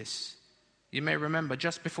did this. You may remember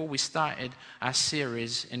just before we started our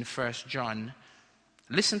series in 1 John,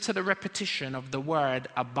 listen to the repetition of the word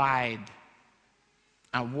abide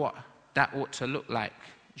and what that ought to look like.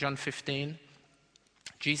 John 15,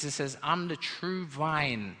 Jesus says, I'm the true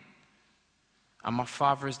vine and my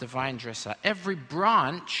Father is the vine dresser. Every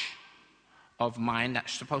branch of mine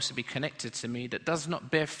that's supposed to be connected to me that does not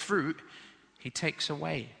bear fruit, he takes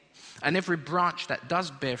away. And every branch that does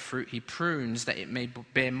bear fruit, he prunes that it may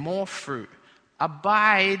bear more fruit.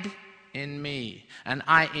 Abide in me, and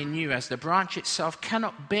I in you, as the branch itself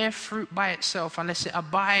cannot bear fruit by itself unless it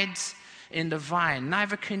abides in the vine.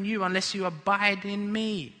 Neither can you unless you abide in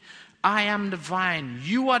me. I am the vine,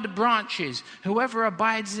 you are the branches. Whoever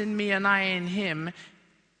abides in me and I in him,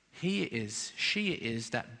 she is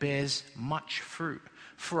that bears much fruit.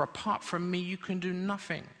 For apart from me, you can do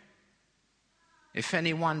nothing. If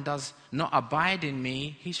anyone does not abide in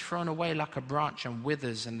me, he's thrown away like a branch and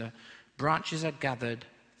withers, and the branches are gathered,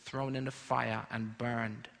 thrown in the fire and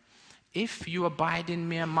burned. If you abide in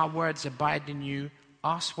me and my words abide in you,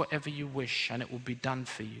 ask whatever you wish and it will be done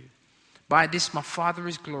for you. By this my Father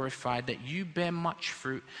is glorified, that you bear much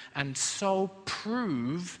fruit and so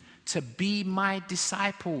prove to be my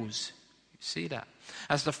disciples. You see that?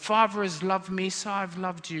 As the Father has loved me, so I've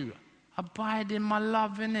loved you. Abide in my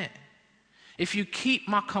love, innit? If you keep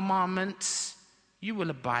my commandments, you will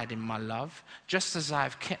abide in my love, just as I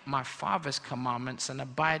have kept my Father's commandments and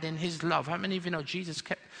abide in his love. How many of you know Jesus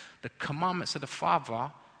kept the commandments of the Father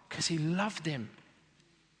because he loved him?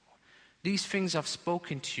 These things I've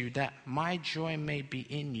spoken to you, that my joy may be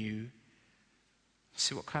in you.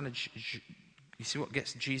 See what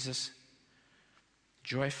gets Jesus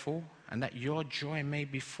joyful? And that your joy may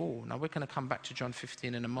be full. Now we're going to come back to John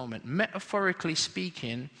 15 in a moment. Metaphorically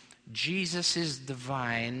speaking, Jesus is the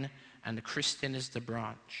vine and the Christian is the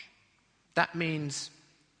branch. That means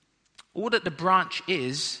all that the branch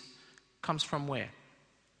is comes from where?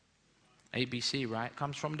 ABC, right?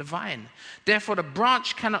 Comes from the vine. Therefore, the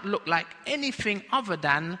branch cannot look like anything other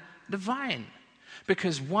than the vine,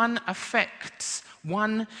 because one affects,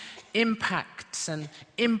 one impacts and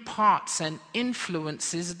imparts and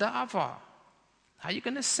influences the other. How are you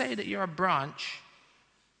going to say that you're a branch,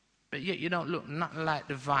 but yet you don't look nothing like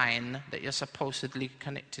the vine that you're supposedly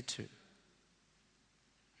connected to?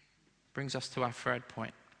 Brings us to our third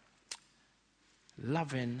point.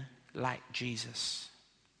 Loving like Jesus.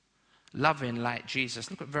 Loving like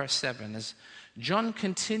Jesus. Look at verse 7. As John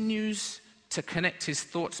continues to connect his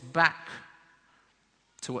thoughts back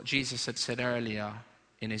to what Jesus had said earlier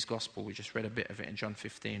in his gospel. We just read a bit of it in John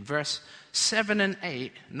 15. Verse 7 and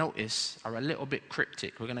 8, notice, are a little bit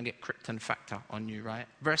cryptic. We're going to get crypt and factor on you, right?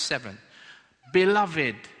 Verse 7,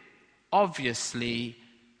 beloved, obviously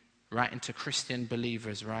writing to Christian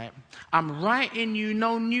believers, right? I'm writing you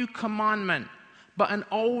no new commandment, but an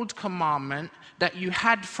old commandment that you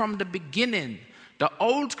had from the beginning. The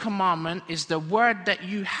old commandment is the word that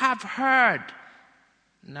you have heard.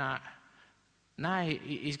 Now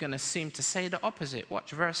he's going to seem to say the opposite.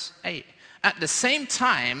 Watch verse 8. At the same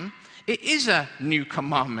time, it is a new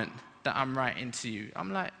commandment that I'm writing to you.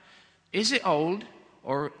 I'm like, is it old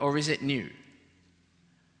or is it new?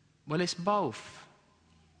 Well, it's both.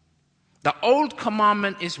 The old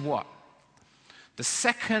commandment is what? The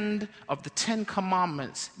second of the 10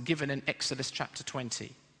 commandments given in Exodus chapter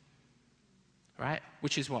 20. Right?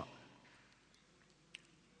 Which is what?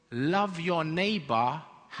 Love your neighbor,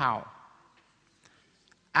 how?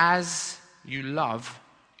 As you love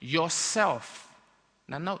yourself.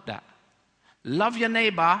 Now note that. Love your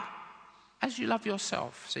neighbor as you love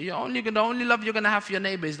yourself. So the only love you're going to have for your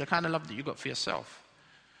neighbor is the kind of love that you got for yourself.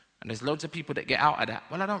 And there's loads of people that get out of that.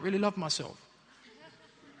 Well, I don't really love myself.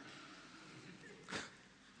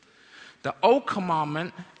 The old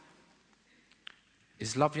commandment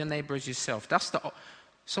is love your neighbor as yourself.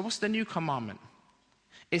 So what's the new commandment?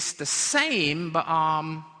 It's the same, but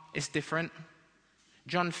it's different.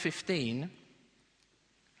 John 15,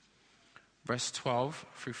 verse 12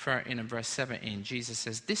 through 13 and verse 17, Jesus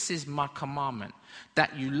says, this is my commandment,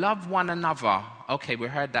 that you love one another. Okay, we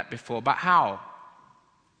heard that before, but how?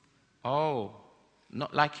 Oh,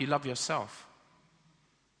 not like you love yourself.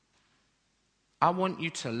 I want you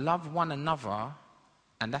to love one another,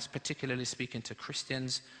 and that's particularly speaking to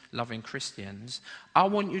Christians, loving Christians. I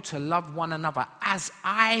want you to love one another as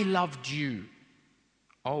I loved you.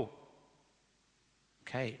 Oh,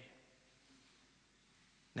 okay.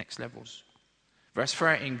 Next levels. Verse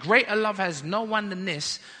 13, greater love has no one than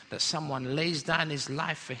this, that someone lays down his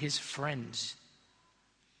life for his friends.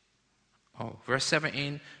 Oh, verse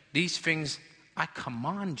 17, these things I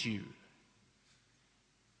command you.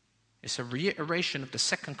 It's a reiteration of the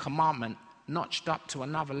second commandment, notched up to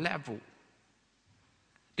another level.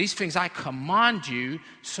 These things I command you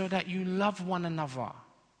so that you love one another.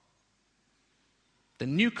 The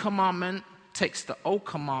new commandment takes the old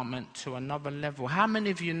commandment to another level. How many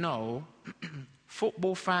of you know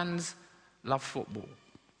football fans love football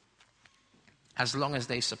as long as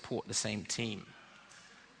they support the same team?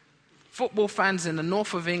 Football fans in the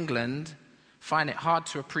north of England find it hard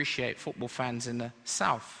to appreciate football fans in the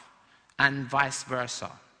south, and vice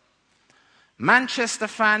versa. Manchester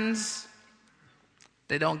fans,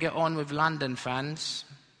 they don't get on with London fans.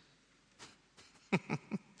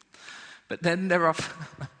 But then there are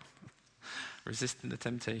resisting the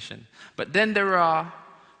temptation. But then there are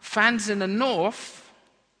fans in the north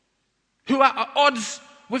who are at odds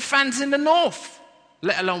with fans in the north,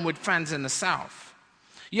 let alone with fans in the south.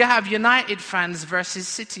 You have United fans versus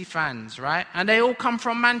City fans, right? And they all come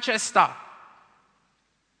from Manchester.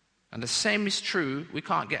 And the same is true, we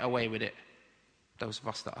can't get away with it, those of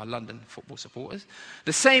us that are London football supporters.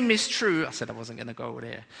 The same is true, I said I wasn't going to go over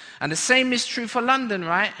there. And the same is true for London,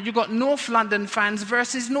 right? You've got North London fans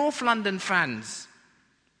versus North London fans.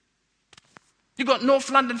 You've got North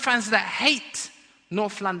London fans that hate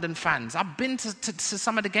North London fans. I've been to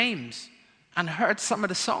some of the games and heard some of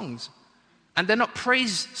the songs. And they're not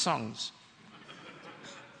praise songs.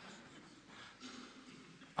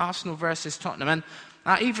 Arsenal versus Tottenham. And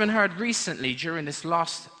I even heard recently during this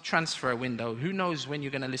last transfer window, who knows when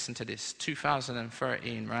you're going to listen to this,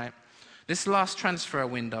 2013, right? This last transfer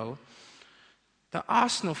window, the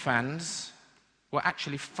Arsenal fans were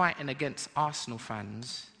actually fighting against Arsenal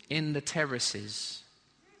fans in the terraces.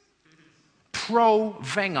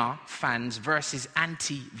 Pro-Wenger fans versus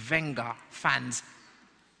anti-Wenger fans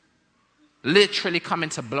literally coming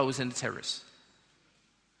to blows in the terrace.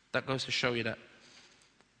 That goes to show you that.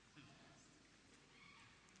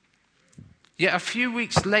 Yet a few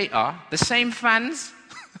weeks later, the same fans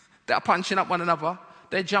that are punching up one another,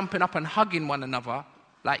 they're jumping up and hugging one another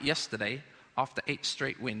like yesterday after 8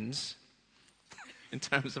 straight wins in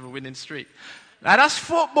terms of a winning streak. Now that's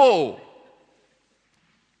football.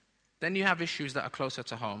 Then you have issues that are closer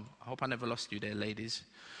to home. I hope I never lost you there, ladies.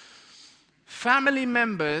 Family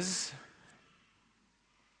members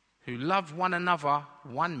who love one another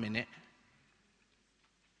 1 minute,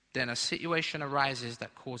 then a situation arises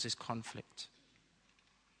that causes conflict.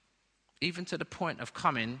 Even to the point of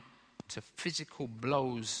coming to physical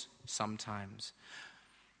blows sometimes.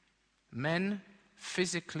 Men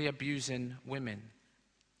physically abusing women.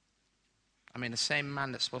 the same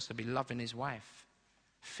man that's supposed to be loving his wife,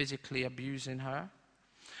 physically abusing her.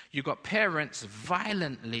 You got parents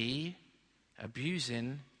violently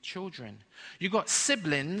abusing children. You got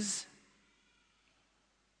siblings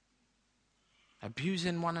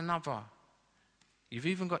abusing one another. You've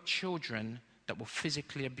even got children that will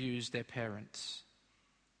physically abuse their parents.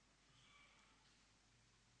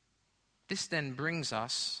 This then brings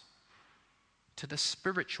us to the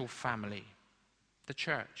spiritual family, the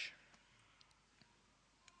church.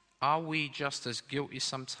 Are we just as guilty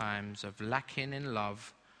sometimes of lacking in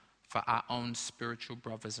love for our own spiritual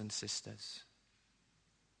brothers and sisters?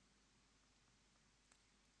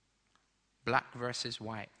 Black versus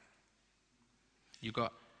white. You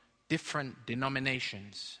got different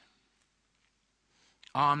denominations.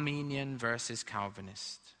 Armenian versus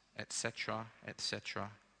Calvinist, etc., etc.,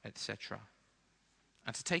 etc.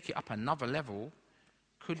 And to take it up another level,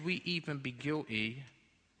 could we even be guilty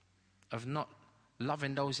of not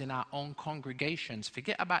loving those in our own congregations?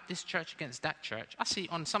 Forget about this church against that church. I see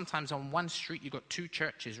sometimes on one street you've got two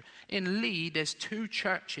churches. In Lee, there's two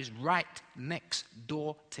churches right next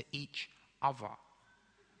door to each other.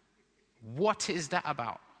 What is that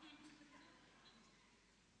about?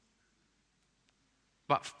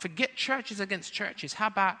 But forget churches against churches. How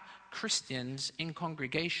about Christians in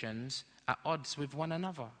congregations at odds with one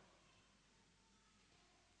another?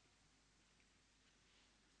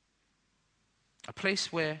 A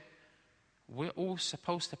place where we're all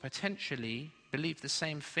supposed to potentially believe the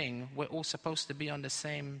same thing. We're all supposed to be on the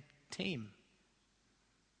same team.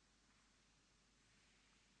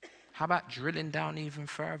 How about drilling down even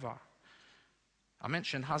further? I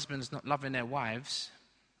mentioned husbands not loving their wives,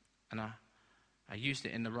 and I used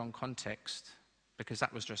it in the wrong context because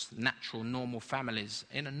that was just natural, normal families.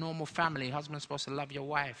 In a normal family, husband's supposed to love your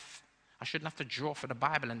wife. I shouldn't have to draw for the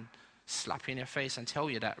Bible and slap you in your face and tell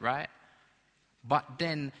you that, right? But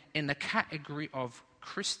then in the category of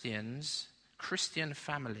Christians, Christian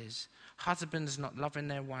families, husbands not loving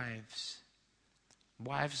their wives,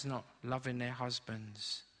 wives not loving their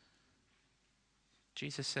husbands.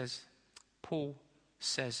 Jesus says, Paul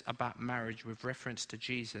says about marriage with reference to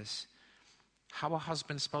Jesus, how are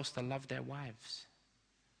husbands supposed to love their wives?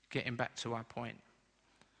 Getting back to our point.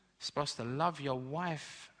 Supposed to love your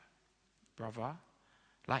wife, brother,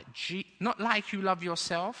 not like you love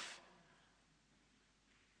yourself.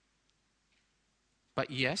 But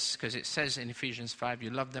yes, because it says in Ephesians 5,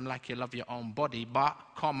 you love them like you love your own body, but,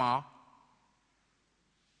 you're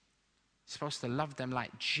supposed to love them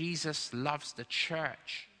like Jesus loves the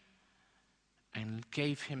church and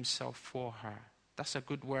gave himself for her. That's a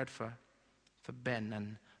good word for Ben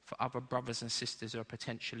and for other brothers and sisters who are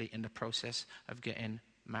potentially in the process of getting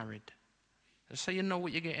married. So you know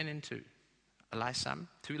what you're getting into. Sam,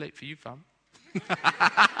 too late for you, fam.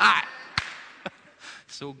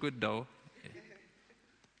 It's all good though.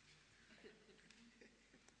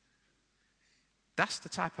 That's the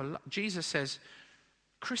type of love. Jesus says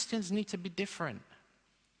Christians need to be different.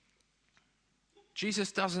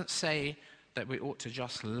 Jesus doesn't say that we ought to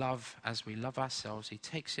just love as we love ourselves. He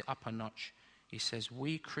takes it up a notch. He says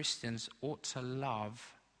we Christians ought to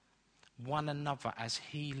love one another as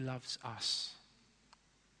he loves us.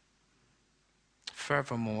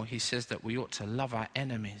 Furthermore, he says that we ought to love our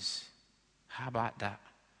enemies. How about that?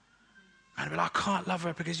 And I can't love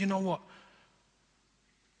her because you know what?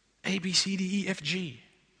 A, B, C, D, E, F, G.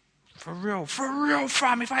 For real,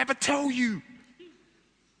 fam, if I ever tell you.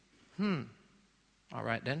 All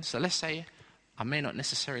right then, so let's say I may not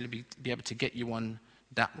necessarily be able to get you on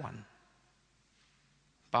that one.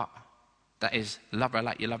 But that is, love her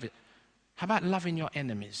like you love it. How about loving your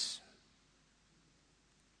enemies?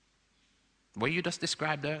 What you just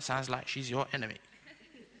described her sounds like she's your enemy.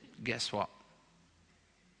 Guess what?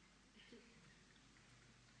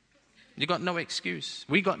 You got no excuse.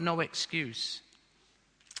 We got no excuse.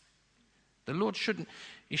 The Lord shouldn't,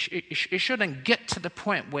 it shouldn't get to the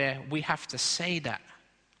point where we have to say that.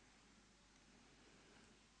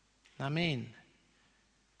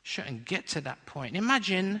 Shouldn't get to that point.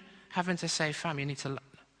 Imagine having to say, fam, you need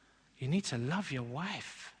to love your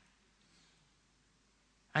wife.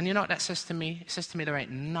 And you know what that says to me? It says to me there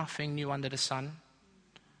ain't nothing new under the sun.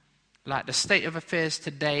 Like the state of affairs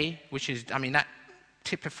today, which is, that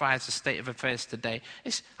typifies the state of affairs today.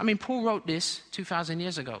 Paul wrote this 2,000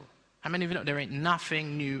 years ago. How many of you know there ain't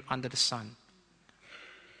nothing new under the sun?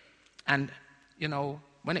 And,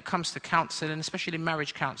 when it comes to counseling, especially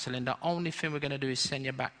marriage counseling, the only thing we're going to do is send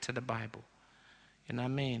you back to the Bible. You know what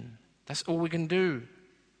I mean? That's all we can do.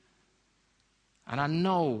 And I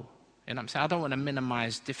know, I don't want to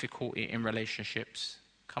minimize difficulty in relationships.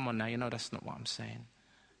 Come on now, that's not what I'm saying.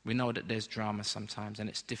 We know that there's drama sometimes, and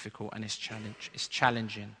it's difficult, and it's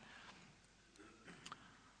challenging.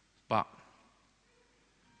 But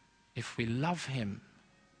if we love him,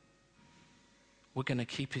 we're going to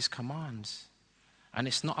keep his commands. And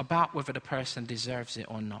it's not about whether the person deserves it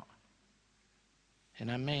or not. You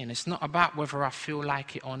know what I mean? It's not about whether I feel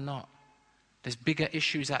like it or not. There's bigger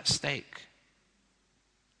issues at stake.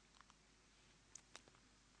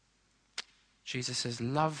 Jesus says,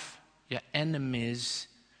 love your enemies,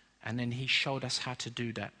 and then he showed us how to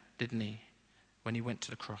do that, didn't he? When he went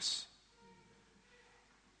to the cross.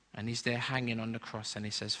 And he's there hanging on the cross, and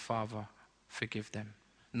he says, Father, forgive them.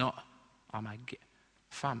 Not, I'm going to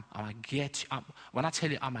get you. When I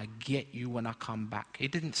tell you, I'm going to get you when I come back. He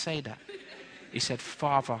didn't say that. He said,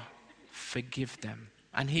 Father, forgive them.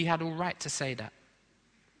 And he had all right to say that.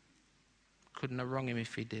 Couldn't have wronged him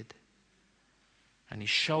if he did. And he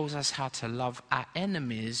shows us how to love our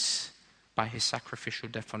enemies by his sacrificial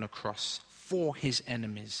death on the cross for his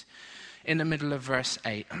enemies. In the middle of verse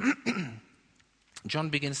 8, John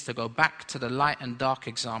begins to go back to the light and dark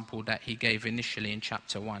example that he gave initially in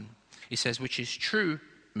chapter 1. He says, which is true,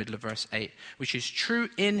 middle of verse 8, which is true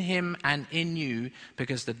in him and in you,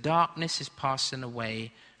 because the darkness is passing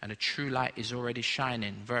away and the true light is already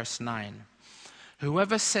shining. Verse 9,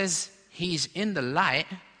 whoever says he's in the light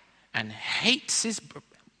and hates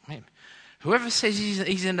whoever says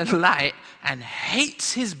he's in the light and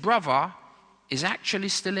hates his brother is actually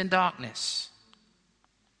still in darkness.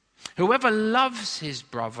 Whoever loves his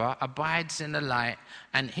brother abides in the light,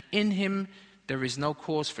 and in him there is no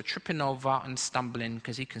cause for tripping over and stumbling,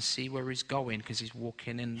 because he can see where he's going, because he's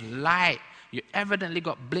walking in the light. You evidently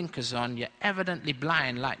got blinkers on, you're evidently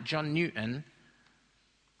blind like John Newton,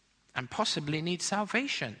 and possibly need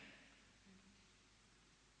salvation.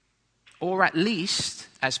 Or at least,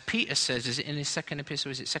 as Peter says, is it in his second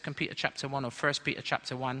epistle, is it 2 Peter chapter 1 or 1 Peter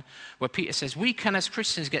chapter 1, where Peter says, we can as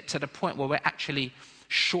Christians get to the point where we're actually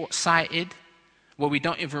short-sighted, where we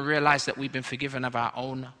don't even realize that we've been forgiven of our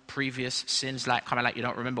own previous sins, like you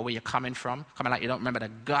don't remember where you're coming from, like you don't remember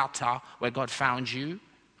the gutter where God found you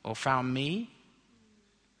or found me.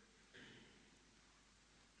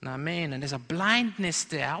 Know what I mean? And there's a blindness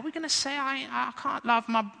there. Are we going to say I can't love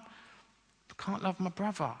my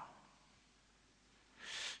brother?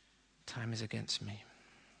 Time is against me.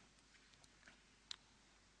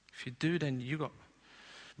 If you do, then you got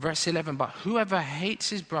verse 11, but whoever hates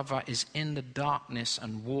his brother is in the darkness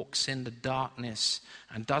and walks in the darkness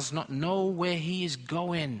and does not know where he is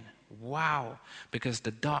going. Wow, because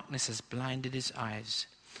the darkness has blinded his eyes.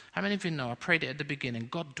 How many of you know, I prayed it at the beginning,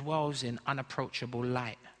 God dwells in unapproachable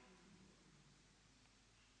light.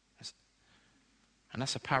 And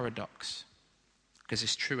that's a paradox, because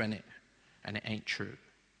it's true and it ain't true.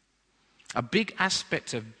 A big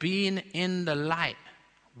aspect of being in the light,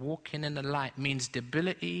 walking in the light, means the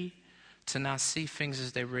ability to now see things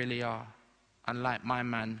as they really are. Unlike my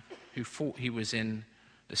man who thought he was in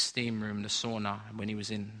the steam room, the sauna, when he was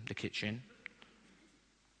in the kitchen.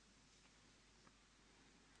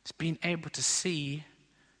 It's being able to see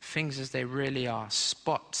things as they really are.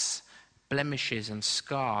 Spots, blemishes, and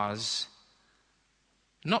scars.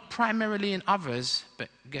 Not primarily in others, but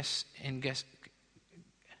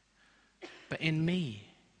in me.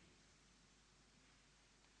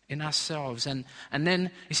 In ourselves. And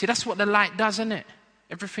then, you see, that's what the light does, isn't it?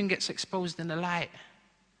 Everything gets exposed in the light.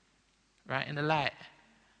 Right? In the light.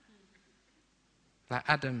 Like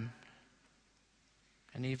Adam.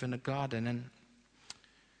 And even the garden.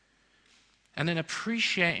 And then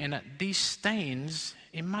appreciating that these stains,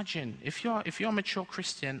 imagine, if you're a mature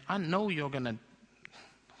Christian, I know you're going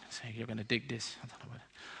to dig this.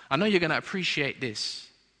 I know you're going to appreciate this.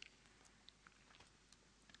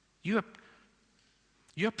 You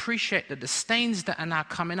appreciate that the stains that are now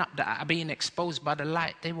coming up, that are being exposed by the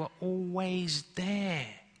light, they were always there.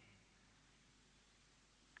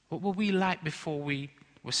 What were we like before we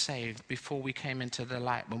were saved, before we came into the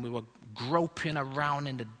light, when we were groping around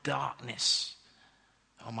in the darkness?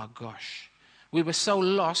 Oh my gosh. We were so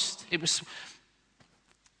lost. It was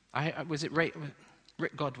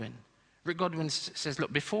Rick Godwin? Rick Godwin says,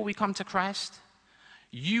 look, before we come to Christ,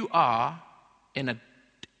 you are in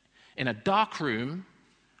a dark room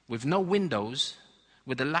with no windows,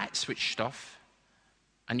 with the light switched off,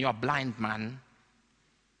 and you're a blind man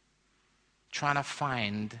trying to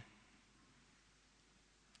find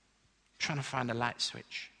a light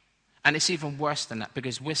switch. And it's even worse than that,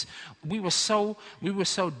 because we were so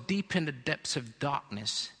deep in the depths of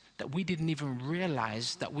darkness that we didn't even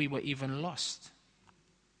realize that we were even lost.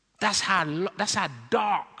 That's how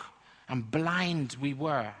dark and blind we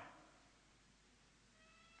were.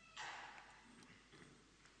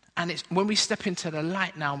 And it's when we step into the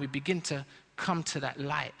light now, and we begin to come to that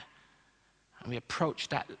light, and we approach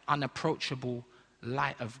that unapproachable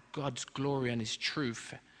light of God's glory and his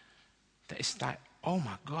truth, that it's like, oh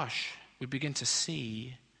my gosh, we begin to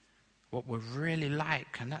see what we're really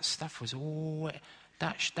like. And that stuff was all,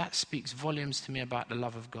 that speaks volumes to me about the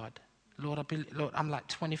love of God. Lord, I'm like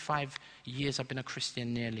 25 years I've been a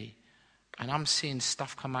Christian nearly, and I'm seeing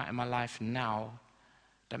stuff come out in my life now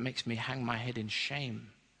that makes me hang my head in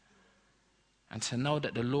shame. And to know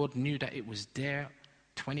that the Lord knew that it was there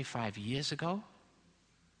 25 years ago.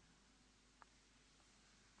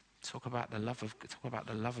 Talk about the love of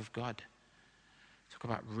God. Talk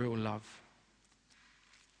about real love.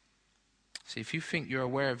 See, if you think you're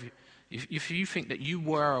aware of, if you think that you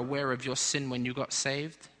were aware of your sin when you got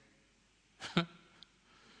saved,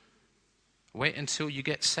 wait until you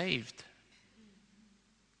get saved.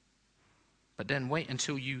 But then wait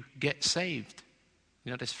until you get saved. You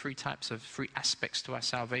know, there's three aspects to our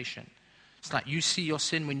salvation. It's like you see your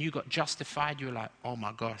sin when you got justified, you're like, oh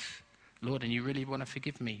my gosh, Lord, and you really want to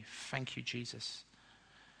forgive me. Thank you, Jesus.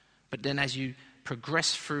 But then as you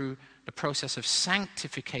progress through the process of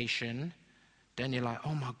sanctification, then you're like,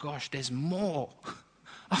 oh my gosh, there's more.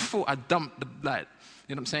 I thought I dumped the, like,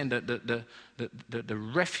 you know what I'm saying, the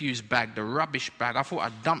refuse bag, the rubbish bag. I thought I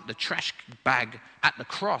dumped the trash bag at the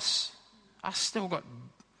cross. I still got,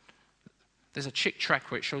 there's a Chick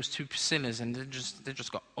track where it shows two sinners and they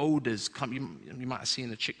just got odors. You might have seen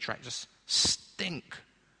the Chick track just stink.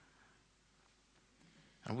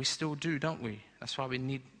 And we still do, don't we? That's why we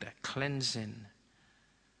need that cleansing.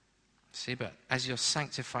 See, but as you're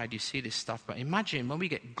sanctified, you see this stuff. But imagine when we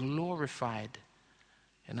get glorified,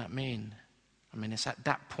 you know what I mean? I mean, it's at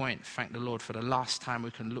that point, thank the Lord, for the last time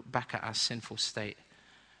we can look back at our sinful state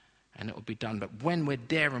and it will be done. But when we're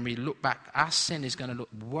there and we look back, our sin is going to look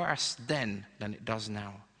worse then than it does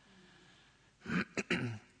now.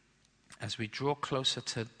 As we draw closer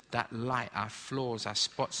to that light, our flaws, our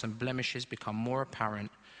spots and blemishes become more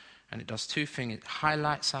apparent. And it does two things. It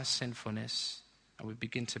highlights our sinfulness, and we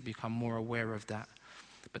begin to become more aware of that.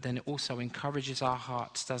 But then it also encourages our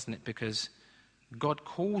hearts, doesn't it? Because God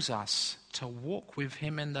calls us to walk with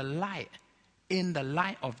him in the light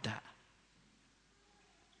of that.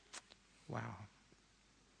 Wow.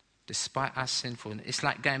 Despite our sinfulness. It's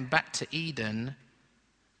like going back to Eden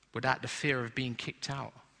without the fear of being kicked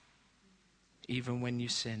out. Even when you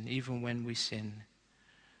sin, even when we sin.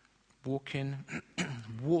 Walking,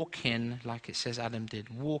 like it says Adam did,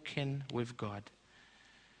 walking with God.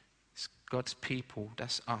 It's God's people,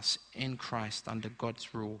 that's us, in Christ, under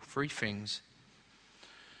God's rule. Three things.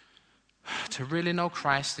 To really know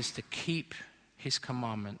Christ is to keep his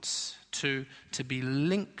commandments. To be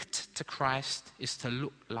linked to Christ is to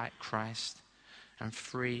look like Christ. And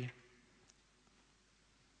three,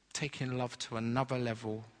 taking love to another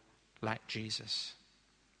level like Jesus.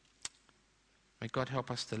 May God help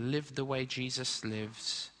us to live the way Jesus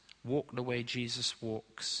lives, walk the way Jesus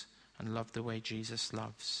walks, and love the way Jesus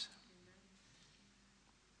loves.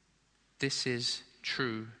 This is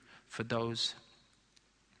true for those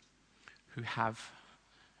who have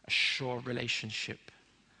a sure relationship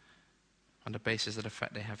on the basis of the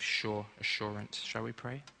fact they have sure assurance. Shall we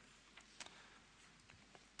pray?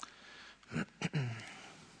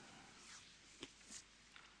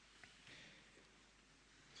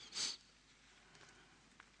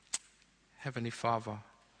 Heavenly Father,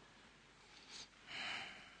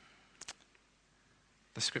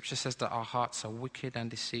 the scripture says that our hearts are wicked and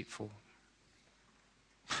deceitful.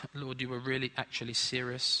 Lord, you were really actually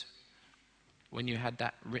serious when you had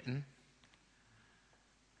that written.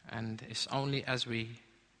 And it's only as we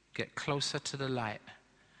get closer to the light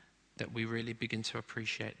that we really begin to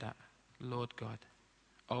appreciate that. Lord God,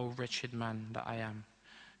 oh wretched man that I am,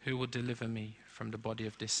 who will deliver me from the body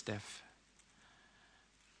of this death?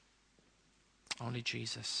 Only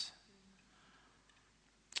Jesus.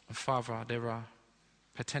 And Father, there are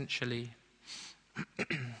potentially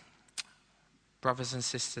brothers and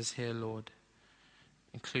sisters here, Lord,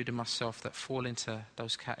 including myself, that fall into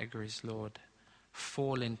those categories, Lord.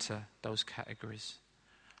 Fall into those categories.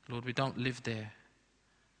 Lord, we don't live there,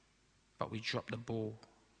 but we drop the ball.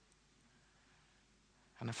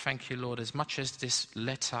 And I thank you, Lord, as much as this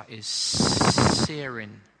letter is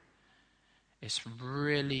searing, it's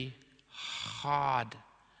really hard,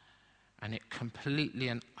 and it completely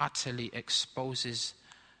and utterly exposes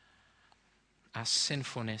our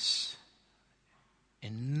sinfulness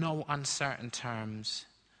in no uncertain terms.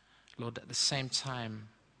 Lord, at the same time,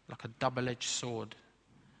 like a double-edged sword,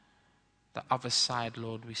 the other side,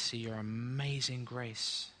 Lord, we see your amazing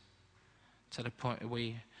grace to the point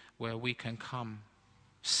where we can come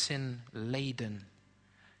sin-laden,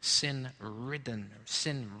 sin-ridden,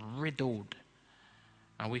 sin-riddled.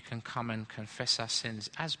 And we can come and confess our sins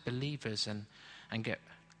as believers and get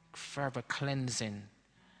further cleansing,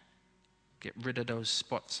 get rid of those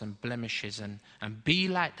spots and blemishes, and be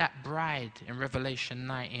like that bride in Revelation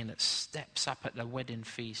 19 that steps up at the wedding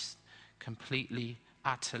feast completely,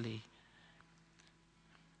 utterly.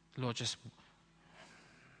 Lord, just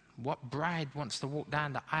what bride wants to walk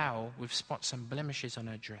down the aisle with spots and blemishes on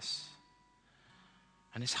her dress?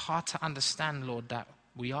 And it's hard to understand, Lord, that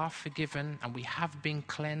we are forgiven and we have been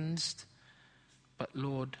cleansed, but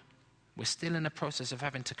Lord, we're still in the process of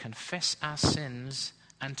having to confess our sins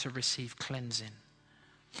and to receive cleansing.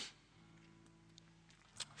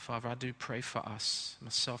 Father, I do pray for us,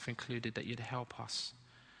 myself included, that you'd help us.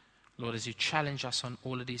 Lord, as you challenge us on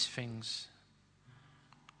all of these things,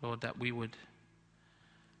 Lord, that we'd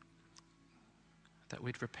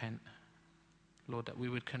repent. Lord, that we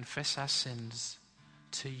would confess our sins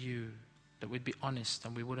to you, that we'd be honest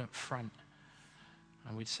and we wouldn't front.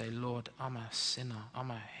 And we'd say, Lord, I'm a sinner. I'm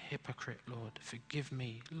a hypocrite, Lord. Forgive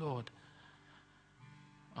me, Lord.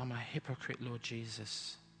 I'm a hypocrite, Lord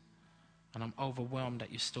Jesus. And I'm overwhelmed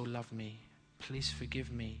that you still love me. Please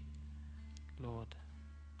forgive me, Lord.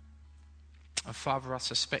 And Father, I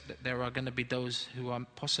suspect that there are going to be those who are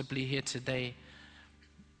possibly here today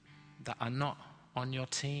that are not on your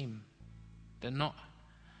team. They're not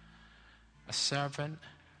a servant.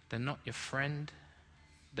 They're not your friend.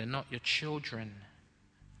 They're not your children.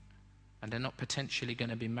 And they're not potentially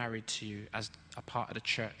going to be married to you as a part of the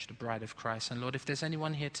church, the bride of Christ. And Lord, if there's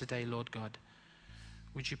anyone here today, Lord God,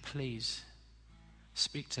 would you please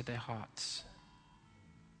speak to their hearts?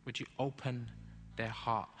 Would you open their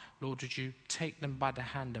heart? Lord, would you take them by the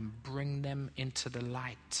hand and bring them into the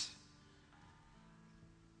light?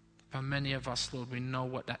 For many of us, Lord, we know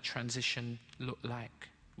what that transition looked like.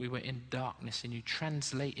 We were in darkness and you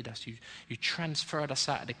translated us. You transferred us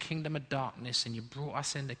out of the kingdom of darkness and you brought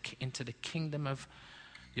us into the kingdom of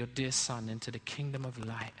your dear Son, into the kingdom of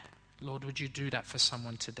light. Lord, would you do that for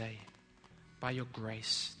someone today? By your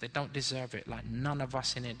grace. They don't deserve it, like none of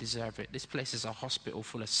us in here deserve it. This place is a hospital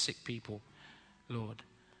full of sick people, Lord.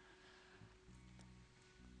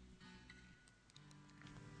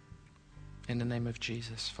 In the name of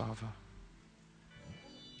Jesus, Father.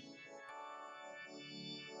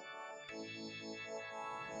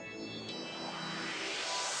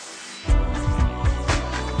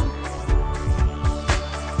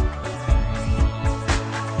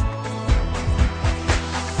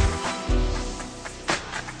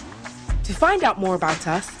 To find out more about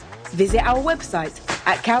us, visit our website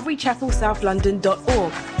at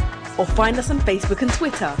calvarychapelsouthlondon.org or find us on Facebook and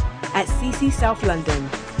Twitter at CC South London.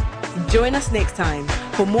 Join us next time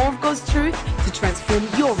for more of God's truth to transform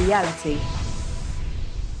your reality.